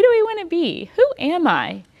 who do we want to be? Who am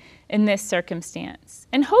I in this circumstance?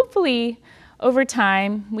 And hopefully, over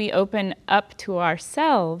time, we open up to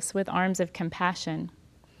ourselves with arms of compassion.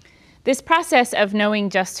 This process of knowing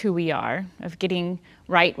just who we are, of getting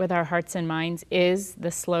right with our hearts and minds, is the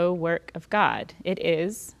slow work of God. It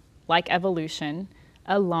is, like evolution,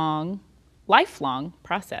 a lifelong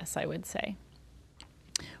process, I would say.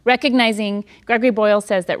 Gregory Boyle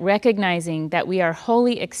says that recognizing that we are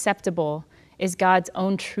wholly acceptable is God's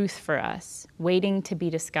own truth for us, waiting to be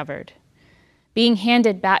discovered. Being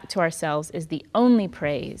handed back to ourselves is the only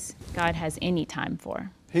praise God has any time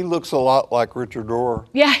for. He looks a lot like Richard Rohr.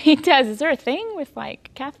 Yeah, he does. Is there a thing with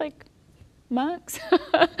like Catholic monks?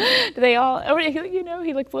 Do they all, you know,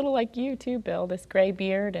 he looks a little like you too, Bill, this gray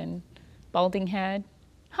beard and balding head.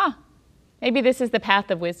 Huh. Maybe this is the path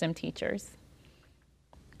of wisdom teachers.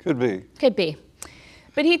 Could be. Could be.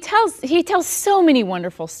 But he tells so many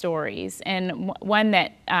wonderful stories, and one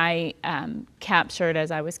that I captured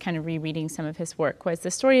as I was kind of rereading some of his work was the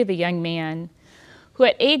story of a young man who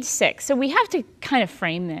at age 6, so we have to kind of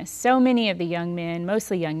frame this, so many of the young men,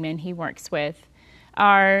 mostly young men he works with,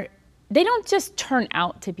 they don't just turn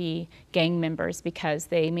out to be gang members because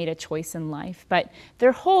they made a choice in life, but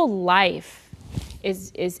their whole life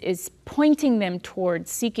is pointing them towards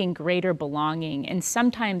seeking greater belonging. And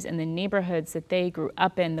sometimes in the neighborhoods that they grew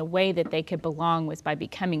up in, the way that they could belong was by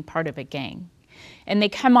becoming part of a gang. And they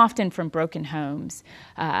come often from broken homes,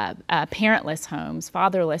 parentless homes,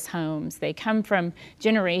 fatherless homes. They come from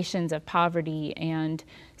generations of poverty. And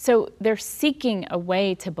so they're seeking a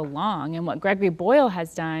way to belong. And what Gregory Boyle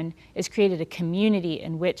has done is created a community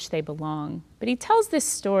in which they belong. But he tells this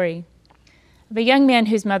story of a young man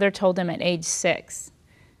whose mother told him at age 6,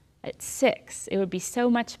 at 6, it would be so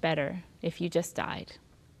much better if you just died.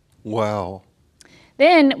 Wow.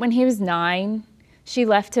 Then when he was 9, she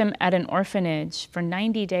left him at an orphanage for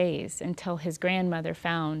 90 days until his grandmother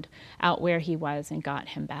found out where he was and got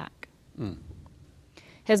him back.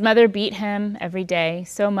 His mother beat him every day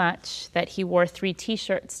so much that he wore 3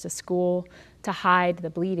 T-shirts to school to hide the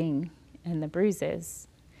bleeding and the bruises.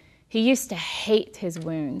 He used to hate his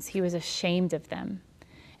wounds. He was ashamed of them.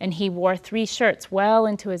 And he wore 3 shirts well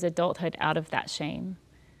into his adulthood out of that shame.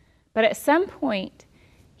 But at some point,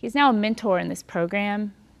 he's now a mentor in this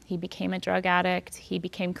program. He became a drug addict. He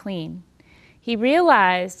became clean. He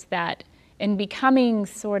realized that in becoming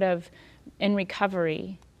sort of in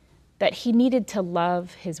recovery, that he needed to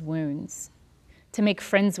love his wounds, to make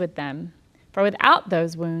friends with them. For without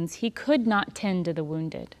those wounds, he could not tend to the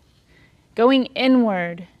wounded. Going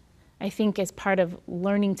inward I think, is part of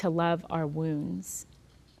learning to love our wounds.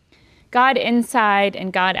 God inside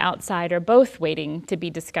and God outside are both waiting to be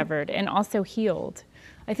discovered and also healed.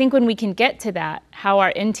 I think when we can get to that, how our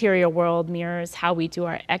interior world mirrors how we do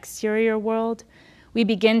our exterior world, we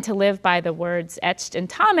begin to live by the words etched in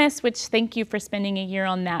Thomas, which thank you for spending a year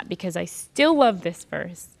on that, because I still love this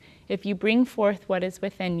verse. If you bring forth what is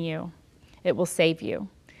within you, it will save you.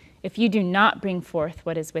 If you do not bring forth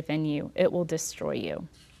what is within you, it will destroy you.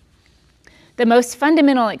 The most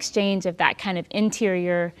fundamental exchange of that kind of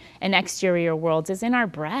interior and exterior worlds is in our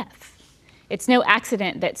breath. It's no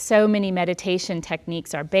accident that so many meditation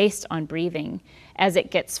techniques are based on breathing. As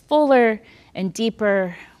it gets fuller and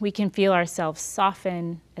deeper, we can feel ourselves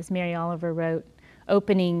soften, as Mary Oliver wrote,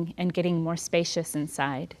 opening and getting more spacious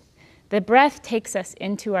inside. The breath takes us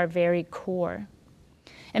into our very core.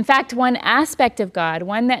 In fact, one aspect of God,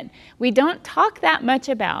 one that we don't talk that much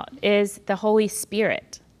about, is the Holy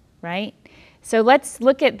Spirit, right? So let's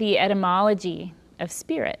look at the etymology of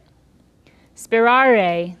spirit.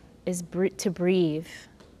 Spirare is to breathe.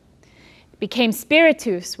 It became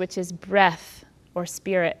spiritus, which is breath or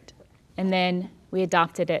spirit, and then we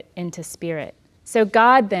adopted it into spirit. So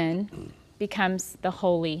God then becomes the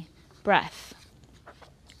holy breath.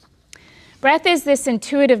 Breath is this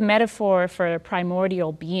intuitive metaphor for a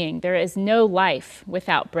primordial being. There is no life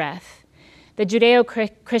without breath. The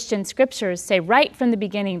Judeo-Christian scriptures say right from the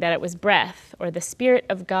beginning that it was breath, or the Spirit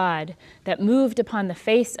of God, that moved upon the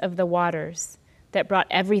face of the waters, that brought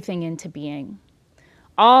everything into being.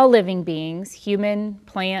 All living beings, human,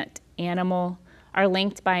 plant, animal, are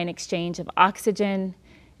linked by an exchange of oxygen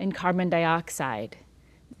and carbon dioxide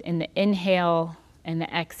in the inhale and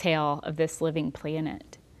the exhale of this living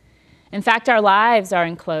planet. In fact, our lives are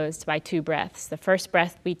enclosed by two breaths. The first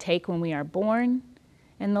breath we take when we are born,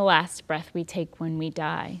 and the last breath we take when we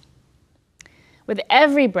die. With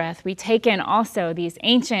every breath, we take in also these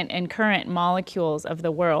ancient and current molecules of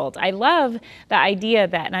the world. I love the idea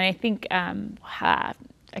that, and I think, I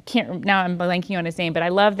can't, now I'm blanking on his name, but I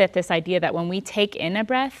love that this idea that when we take in a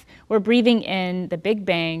breath, we're breathing in the Big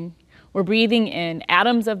Bang, we're breathing in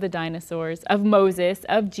atoms of the dinosaurs, of Moses,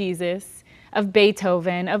 of Jesus, of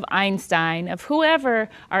Beethoven, of Einstein, of whoever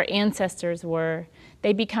our ancestors were.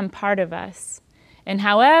 They become part of us. And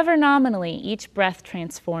however nominally, each breath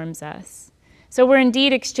transforms us. So we're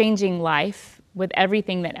indeed exchanging life with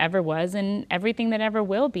everything that ever was and everything that ever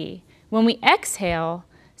will be. When we exhale,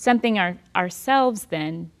 something ourselves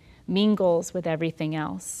then mingles with everything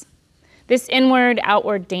else. This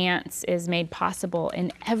inward-outward dance is made possible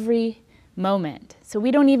in every moment. So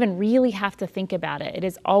we don't even really have to think about it. It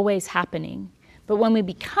is always happening. But when we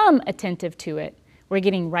become attentive to it, we're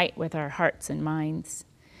getting right with our hearts and minds.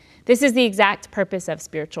 This is the exact purpose of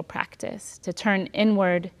spiritual practice, to turn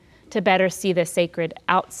inward to better see the sacred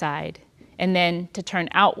outside, and then to turn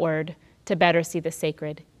outward to better see the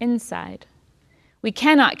sacred inside. We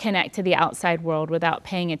cannot connect to the outside world without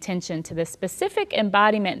paying attention to the specific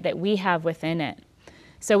embodiment that we have within it.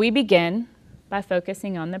 So we begin by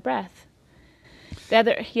focusing on the breath. I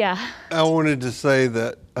wanted to say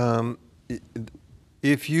that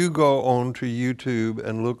if you go onto YouTube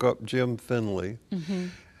and look up Jim Finley,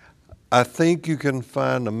 I think you can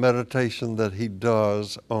find a meditation that he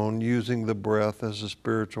does on using the breath as a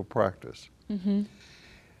spiritual practice. In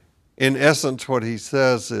essence, what he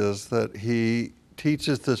says is that he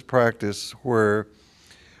teaches this practice where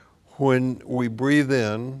when we breathe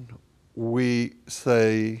in, we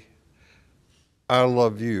say, I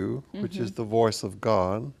love you, which is the voice of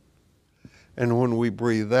God. And when we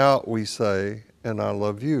breathe out, we say, and I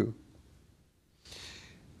love you.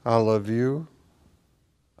 I love you.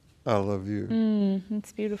 I love you.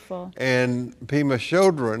 It's beautiful. And Pema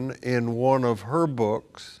Chodron, in one of her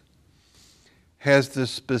books, has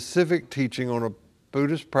this specific teaching on a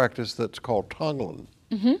Buddhist practice that's called Tonglen.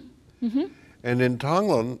 And in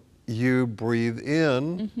Tonglen, you breathe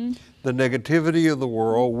in the negativity of the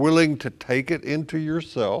world, willing to take it into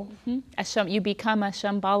yourself. You become a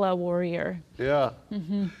Shambhala warrior. Yeah.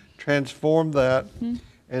 Transform that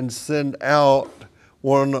and send out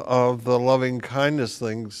one of the loving kindness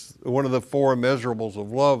things, one of the four immeasurables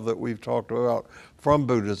of love that we've talked about from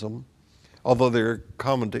Buddhism, although they're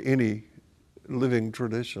common to any living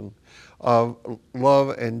tradition, of love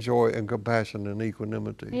and joy and compassion and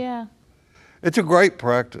equanimity. Yeah. It's a great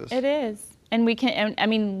practice. It is. And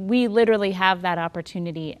we literally have that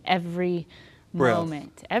opportunity every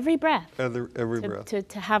moment, every breath. Every breath.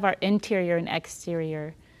 To have our interior and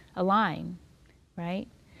exterior align, right?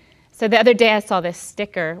 So the other day I saw this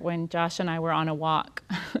sticker when Josh and I were on a walk.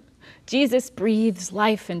 Jesus breathes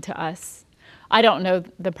life into us. I don't know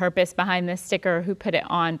the purpose behind this sticker or who put it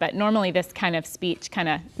on, but normally this kind of speech kind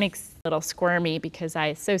of makes a little squirmy because I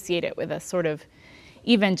associate it with a sort of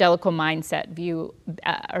evangelical mindset view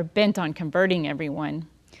or bent on converting everyone.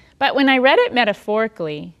 But when I read it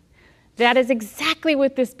metaphorically, that is exactly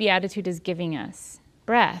what this beatitude is giving us.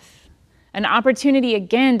 Breath. An opportunity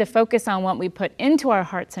again to focus on what we put into our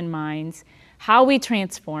hearts and minds, how we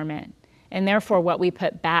transform it, and therefore what we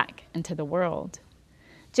put back into the world.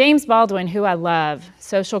 James Baldwin, who I love,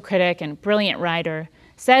 social critic and brilliant writer,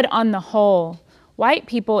 said on the whole, white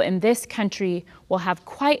people in this country will have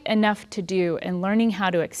quite enough to do in learning how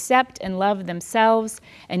to accept and love themselves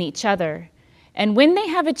and each other. And when they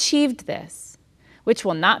have achieved this, which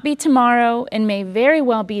will not be tomorrow and may very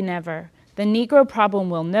well be never, the Negro problem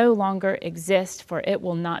will no longer exist, for it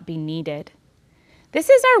will not be needed. This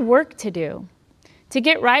is our work to do, to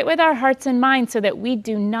get right with our hearts and minds so that we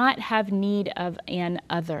do not have need of an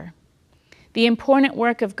other. The important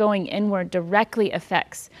work of going inward directly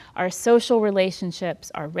affects our social relationships,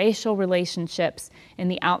 our racial relationships, in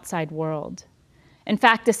the outside world. In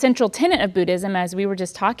fact, the central tenet of Buddhism, as we were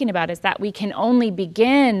just talking about, is that we can only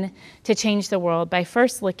begin to change the world by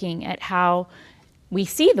first looking at how we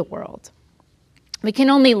see the world. We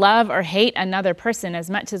can only love or hate another person as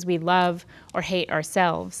much as we love or hate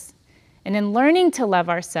ourselves. And in learning to love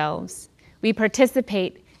ourselves, we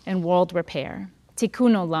participate in world repair.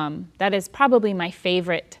 Tikkun olam, that is probably my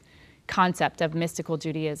favorite concept of mystical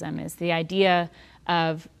Judaism, is the idea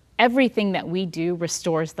of everything that we do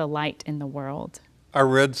restores the light in the world. I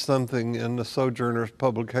read something in the Sojourner's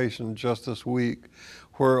publication just this week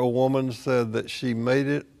where a woman said that she made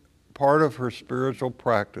it part of her spiritual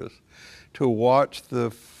practice to watch the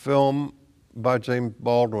film by James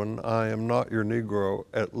Baldwin, I Am Not Your Negro,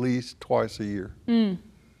 at least twice a year.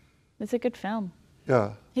 It's a good film.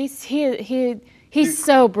 Yeah. He's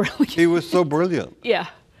so brilliant. He was so brilliant. Yeah.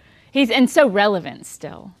 And so relevant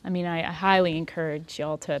still. I mean, I highly encourage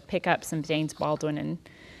y'all to pick up some James Baldwin and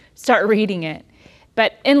start reading it.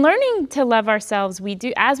 But in learning to love ourselves, we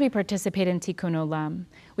do, as we participate in Tikkun Olam,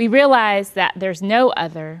 we realize that there's no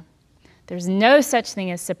other, there's no such thing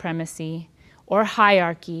as supremacy or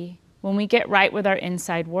hierarchy when we get right with our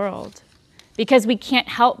inside world. Because we can't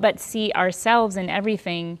help but see ourselves in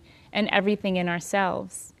everything and everything in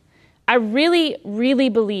ourselves. I really, really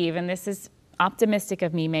believe, and this is optimistic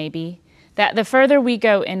of me maybe, that the further we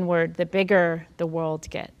go inward, the bigger the world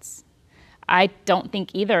gets. I don't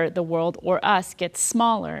think either the world or us gets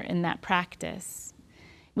smaller in that practice.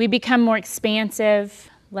 We become more expansive,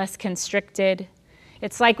 less constricted.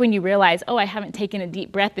 It's like when you realize, oh, I haven't taken a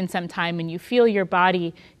deep breath in some time, and you feel your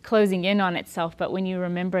body closing in on itself, but when you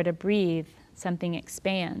remember to breathe, something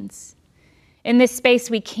expands. In this space,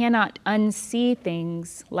 we cannot unsee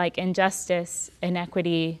things like injustice,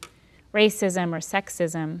 inequity, racism, or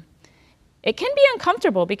sexism. It can be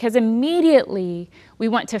uncomfortable because immediately we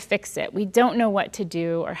want to fix it. We don't know what to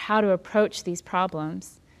do or how to approach these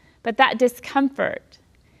problems. But that discomfort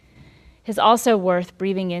is also worth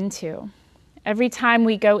breathing into. Every time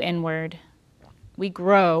we go inward, we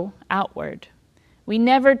grow outward. We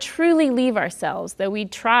never truly leave ourselves, though we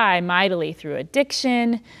try mightily through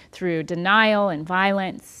addiction, through denial and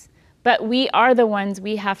violence. But we are the ones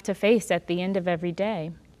we have to face at the end of every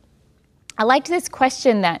day. I liked this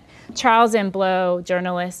question that Charles M. Blow,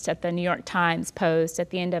 journalist at the New York Times, posed at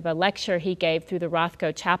the end of a lecture he gave through the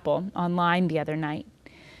Rothko Chapel online the other night.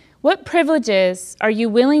 What privileges are you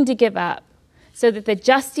willing to give up so that the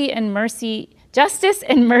justice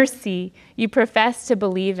and mercy you profess to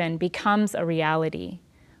believe in becomes a reality?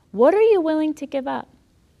 What are you willing to give up?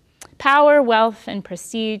 Power, wealth, and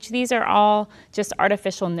prestige, these are all just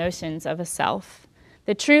artificial notions of a self.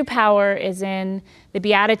 The true power is in the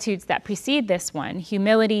Beatitudes that precede this one: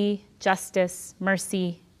 humility, justice,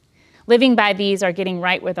 mercy. Living by these are getting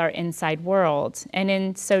right with our inside world. And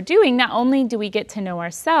in so doing, not only do we get to know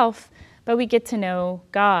ourselves, but we get to know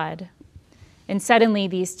God. And suddenly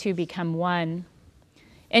these two become one.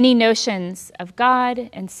 Any notions of God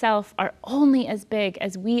and self are only as big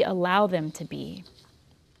as we allow them to be.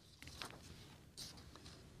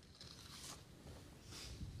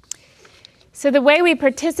 So the way we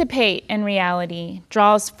participate in reality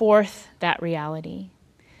draws forth that reality.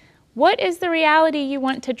 What is the reality you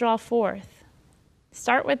want to draw forth?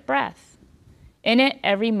 Start with breath. In it,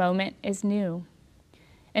 every moment is new.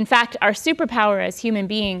 In fact, our superpower as human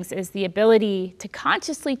beings is the ability to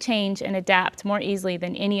consciously change and adapt more easily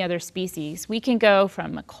than any other species. We can go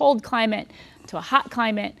from a cold climate to a hot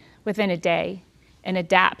climate within a day and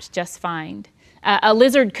adapt just fine. A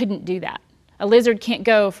lizard couldn't do that. A lizard can't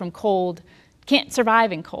go from cold, can't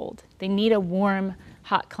survive in cold. They need a warm,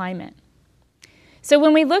 hot climate. So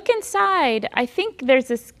when we look inside, I think there's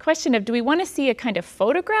this question of, do we want to see a kind of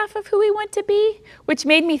photograph of who we want to be? Which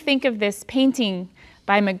made me think of this painting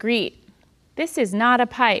by Magritte. This is not a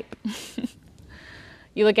pipe.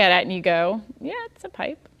 You look at it and you go, yeah, it's a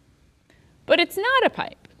pipe. But it's not a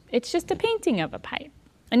pipe. It's just a painting of a pipe.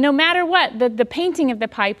 And no matter what, the painting of the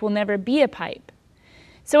pipe will never be a pipe.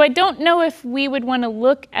 So I don't know if we would want to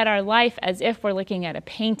look at our life as if we're looking at a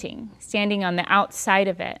painting, standing on the outside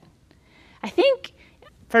of it. I think,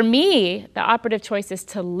 for me, the operative choice is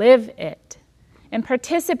to live it. And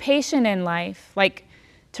participation in life, like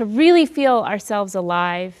to really feel ourselves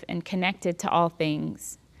alive and connected to all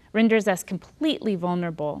things, renders us completely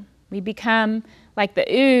vulnerable. We become like the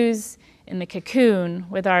ooze in the cocoon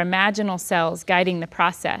with our imaginal cells guiding the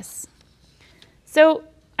process. So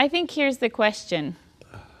I think here's the question.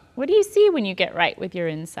 What do you see when you get right with your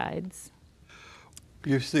insides?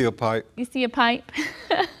 You see a pipe. You see a pipe?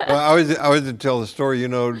 Well, I always to tell the story, you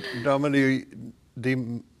know, Dominique de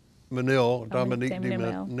Menil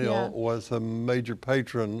Yeah. was a major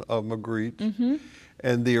patron of Magritte,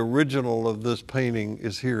 and the original of this painting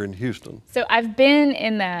is here in Houston. So I've been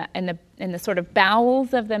in the sort of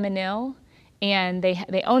bowels of the Menil, and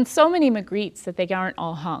they own so many Magrittes that they aren't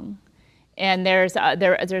all hung. And there's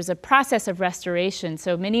a process of restoration.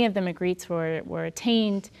 So many of the Magrittes were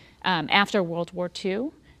attained after World War II.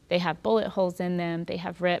 They have bullet holes in them, they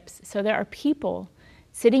have rips. So there are people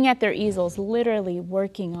sitting at their easels literally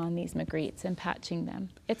working on these Magrittes and patching them.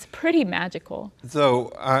 It's pretty magical.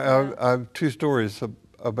 So I have two stories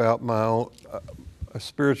about my own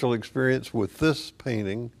spiritual experience with this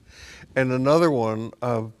painting, and another one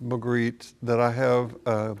of Magritte that I have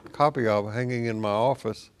a copy of hanging in my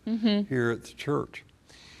office here at the church,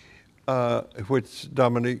 which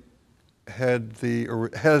Dominique has the,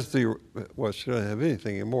 well, she doesn't have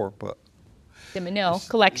anything anymore, but The Menil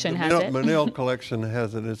collection has it. The Menil collection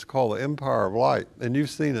has it. It's called The Empire of Light, and you've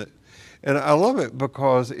seen it. And I love it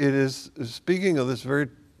because it is speaking of this very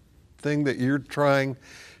thing that you're trying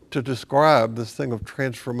to describe, this thing of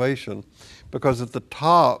transformation, because at the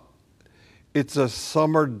top, it's a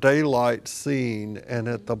summer daylight scene, and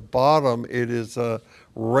at the bottom, it is a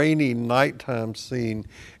rainy nighttime scene.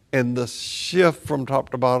 And the shift from top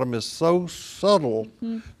to bottom is so subtle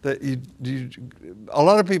that a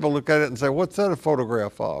lot of people look at it and say, what's that a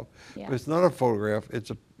photograph of? Yeah. But it's not a photograph,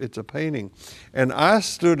 it's a painting. And I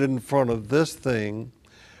stood in front of this thing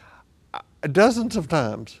dozens of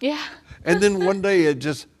times. Yeah. And then one day it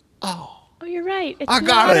just, Oh, you're right. It's I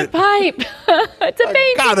got not it. a pipe. It's a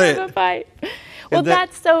painting got it. of a pipe. Well,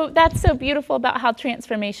 that's so beautiful about how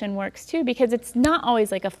transformation works too, because it's not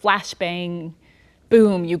always like a flashbang,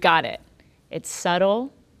 boom, you got it. It's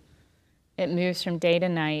subtle. It moves from day to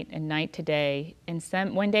night and night to day. And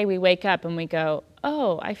one day we wake up and we go,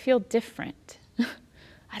 oh, I feel different.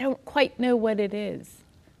 I don't quite know what it is,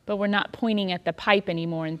 but we're not pointing at the pipe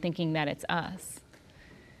anymore and thinking that it's us.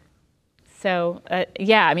 So,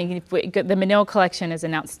 yeah, I mean, the Menil collection is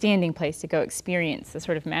an outstanding place to go experience the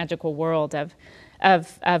sort of magical world of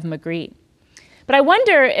Magritte. But I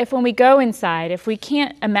wonder if when we go inside, if we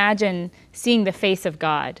can't imagine seeing the face of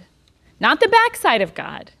God, not the backside of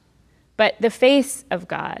God, but the face of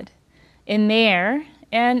God in there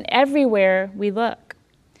and everywhere we look.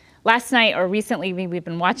 Last night or recently, we've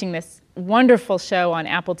been watching this wonderful show on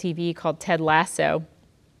Apple TV called Ted Lasso.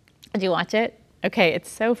 Did you watch it? Okay, it's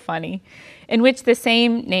so funny, in which the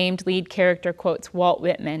same named lead character quotes Walt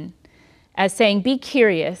Whitman as saying, "Be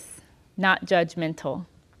curious, not judgmental."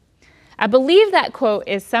 I believe that quote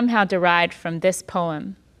is somehow derived from this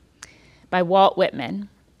poem by Walt Whitman.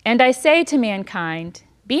 "And I say to mankind,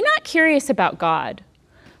 be not curious about God,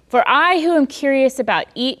 for I who am curious about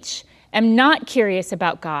each am not curious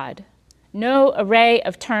about God. No array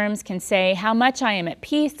of terms can say how much I am at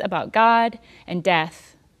peace about God and death.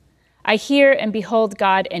 I hear and behold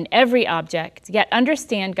God in every object, yet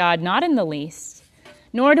understand God not in the least,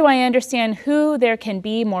 nor do I understand who there can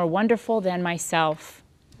be more wonderful than myself.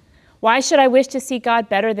 Why should I wish to see God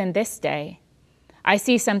better than this day? I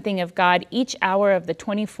see something of God each hour of the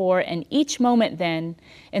 24, and each moment then,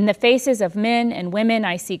 in the faces of men and women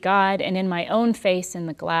I see God, and in my own face in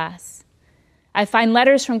the glass. I find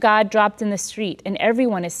letters from God dropped in the street, and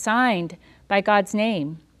everyone is signed by God's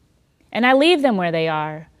name. And I leave them where they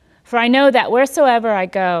are, for I know that wheresoever I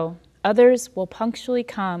go, others will punctually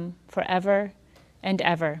come forever and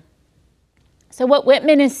ever." So what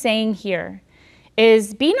Whitman is saying here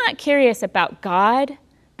is, be not curious about God,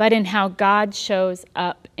 but in how God shows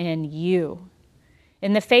up in you.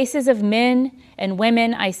 In the faces of men and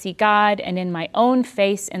women, I see God, and in my own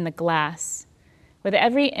face in the glass. With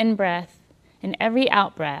every in-breath and every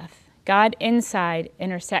out-breath, God inside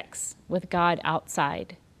intersects with God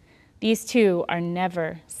outside. These two are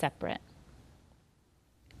never separate.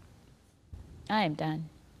 I am done.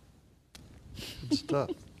 Good stuff.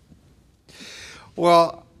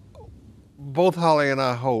 Well, both Holly and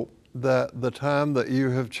I hope that the time that you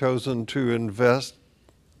have chosen to invest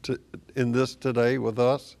in this today with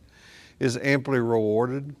us is amply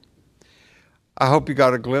rewarded. I hope you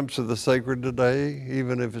got a glimpse of the sacred today,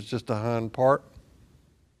 even if it's just a hind part.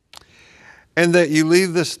 And that you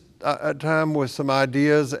leave this time with some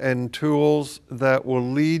ideas and tools that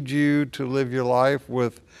will lead you to live your life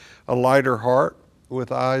with a lighter heart,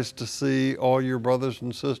 with eyes to see all your brothers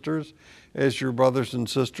and sisters as your brothers and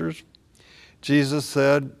sisters. Jesus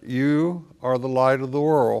said, "You are the light of the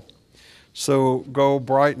world." So go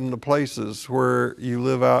brighten the places where you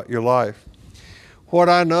live out your life. What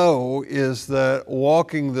I know is that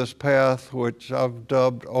walking this path, which I've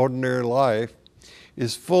dubbed ordinary life,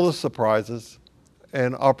 is full of surprises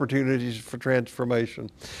and opportunities for transformation.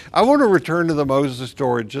 I want to return to the Moses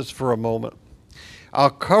story just for a moment. I'll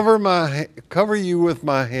cover you with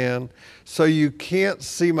my hand so you can't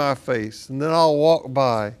see my face, and then I'll walk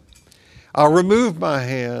by. I'll remove my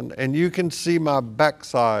hand and you can see my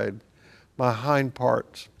backside, my hind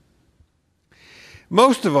parts.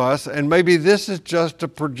 Most of us, and maybe this is just a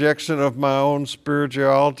projection of my own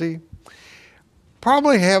spirituality,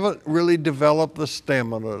 probably haven't really developed the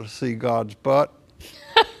stamina to see God's butt.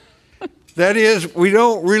 That is, we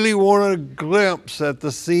don't really want a glimpse at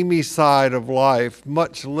the seamy side of life,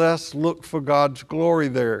 much less look for God's glory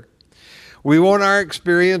there. We want our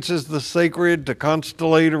experiences, the sacred, to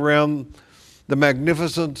constellate around the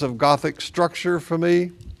magnificence of Gothic structure for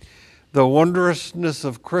me, the wondrousness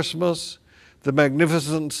of Christmas, the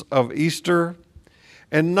magnificence of Easter,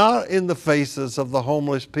 and not in the faces of the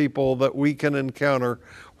homeless people that we can encounter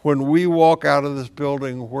when we walk out of this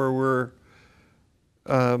building where we're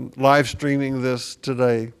live streaming this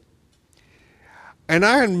today. And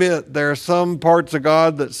I admit there are some parts of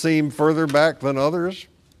God that seem further back than others,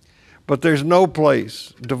 but there's no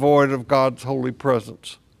place devoid of God's holy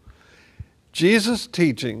presence. Jesus'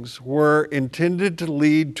 teachings were intended to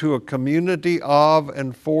lead to a community of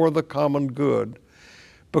and for the common good,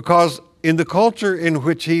 because in the culture in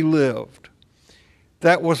which he lived,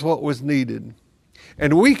 that was what was needed.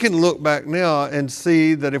 And we can look back now and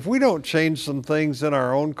see that if we don't change some things in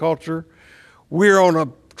our own culture, we're on a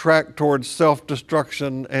track towards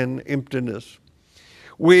self-destruction and emptiness.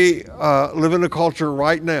 We live in a culture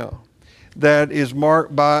right now that is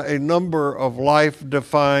marked by a number of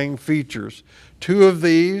life-defying features. Two of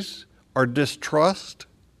these are distrust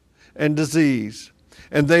and disease,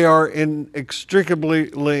 and they are inextricably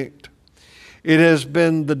linked. It has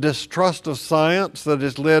been the distrust of science that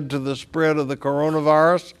has led to the spread of the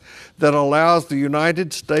coronavirus that allows the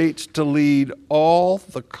United States to lead all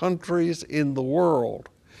the countries in the world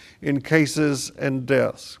in cases and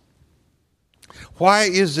deaths. Why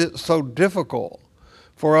is it so difficult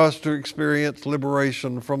for us to experience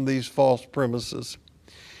liberation from these false premises?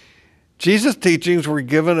 Jesus' teachings were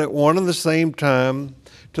given at one and the same time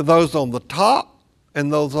to those on the top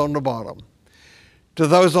and those on the bottom. To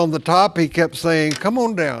those on the top, he kept saying, "Come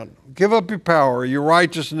on down, give up your power, your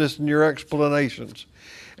righteousness, and your explanations."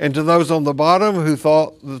 And to those on the bottom who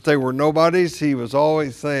thought that they were nobodies, he was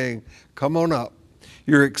always saying, "Come on up.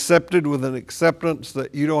 You're accepted with an acceptance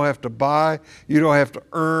that you don't have to buy, you don't have to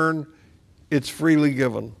earn. It's freely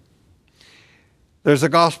given." There's a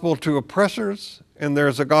gospel to oppressors, and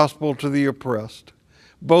there's a gospel to the oppressed,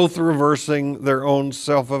 both reversing their own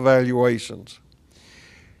self-evaluations.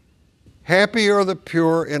 Happy are the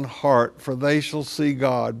pure in heart, for they shall see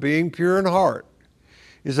God. Being pure in heart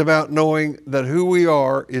is about knowing that who we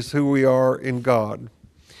are is who we are in God.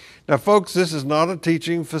 Now, folks, this is not a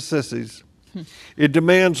teaching for sissies. It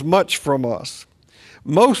demands much from us.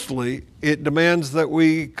 Mostly, it demands that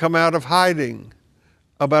we come out of hiding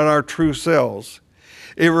about our true selves.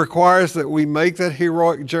 It requires that we make that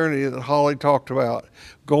heroic journey that Holly talked about,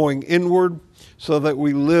 going inward so that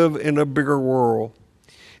we live in a bigger world.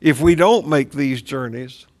 If we don't make these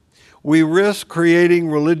journeys, we risk creating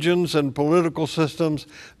religions and political systems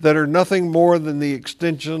that are nothing more than the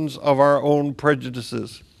extensions of our own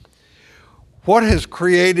prejudices. What has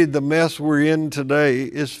created the mess we're in today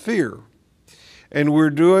is fear. And we're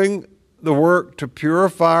doing the work to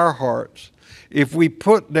purify our hearts if we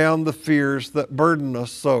put down the fears that burden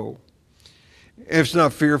us so. If it's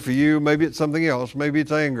not fear for you, maybe it's something else. Maybe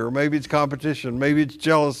it's anger. Maybe it's competition. Maybe it's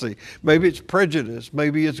jealousy. Maybe it's prejudice.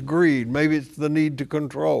 Maybe it's greed. Maybe it's the need to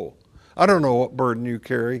control. I don't know what burden you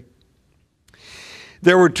carry.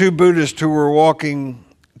 There were two Buddhists who were walking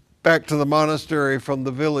back to the monastery from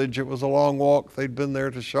the village. It was a long walk. They'd been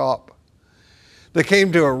there to shop. They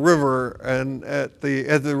came to a river, and at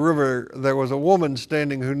the river there was a woman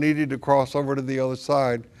standing who needed to cross over to the other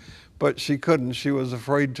side, but she couldn't. She was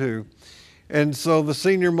afraid to. And so the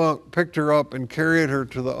senior monk picked her up and carried her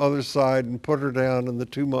to the other side and put her down, and the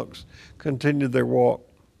two monks continued their walk.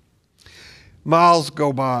 Miles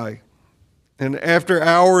go by, and after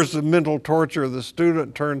hours of mental torture, the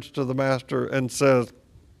student turns to the master and says,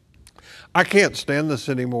 "I can't stand this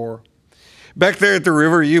anymore. Back there at the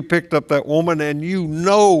river, you picked up that woman, and you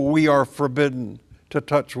know we are forbidden to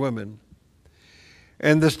touch women."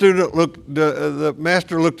 And the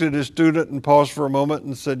master looked at his student and paused for a moment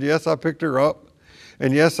and said, "Yes, I picked her up,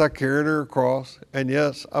 and yes, I carried her across, and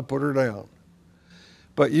yes, I put her down.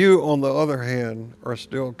 But you, on the other hand, are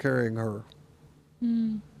still carrying her."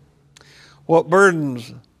 What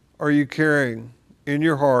burdens are you carrying in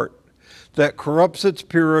your heart that corrupts its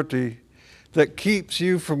purity, that keeps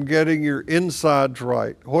you from getting your insides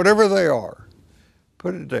right? Whatever they are,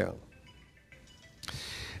 put it down.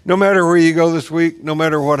 No matter where you go this week, no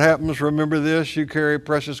matter what happens, remember this: you carry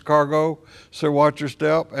precious cargo, so watch your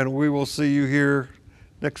step, and we will see you here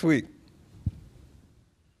next week.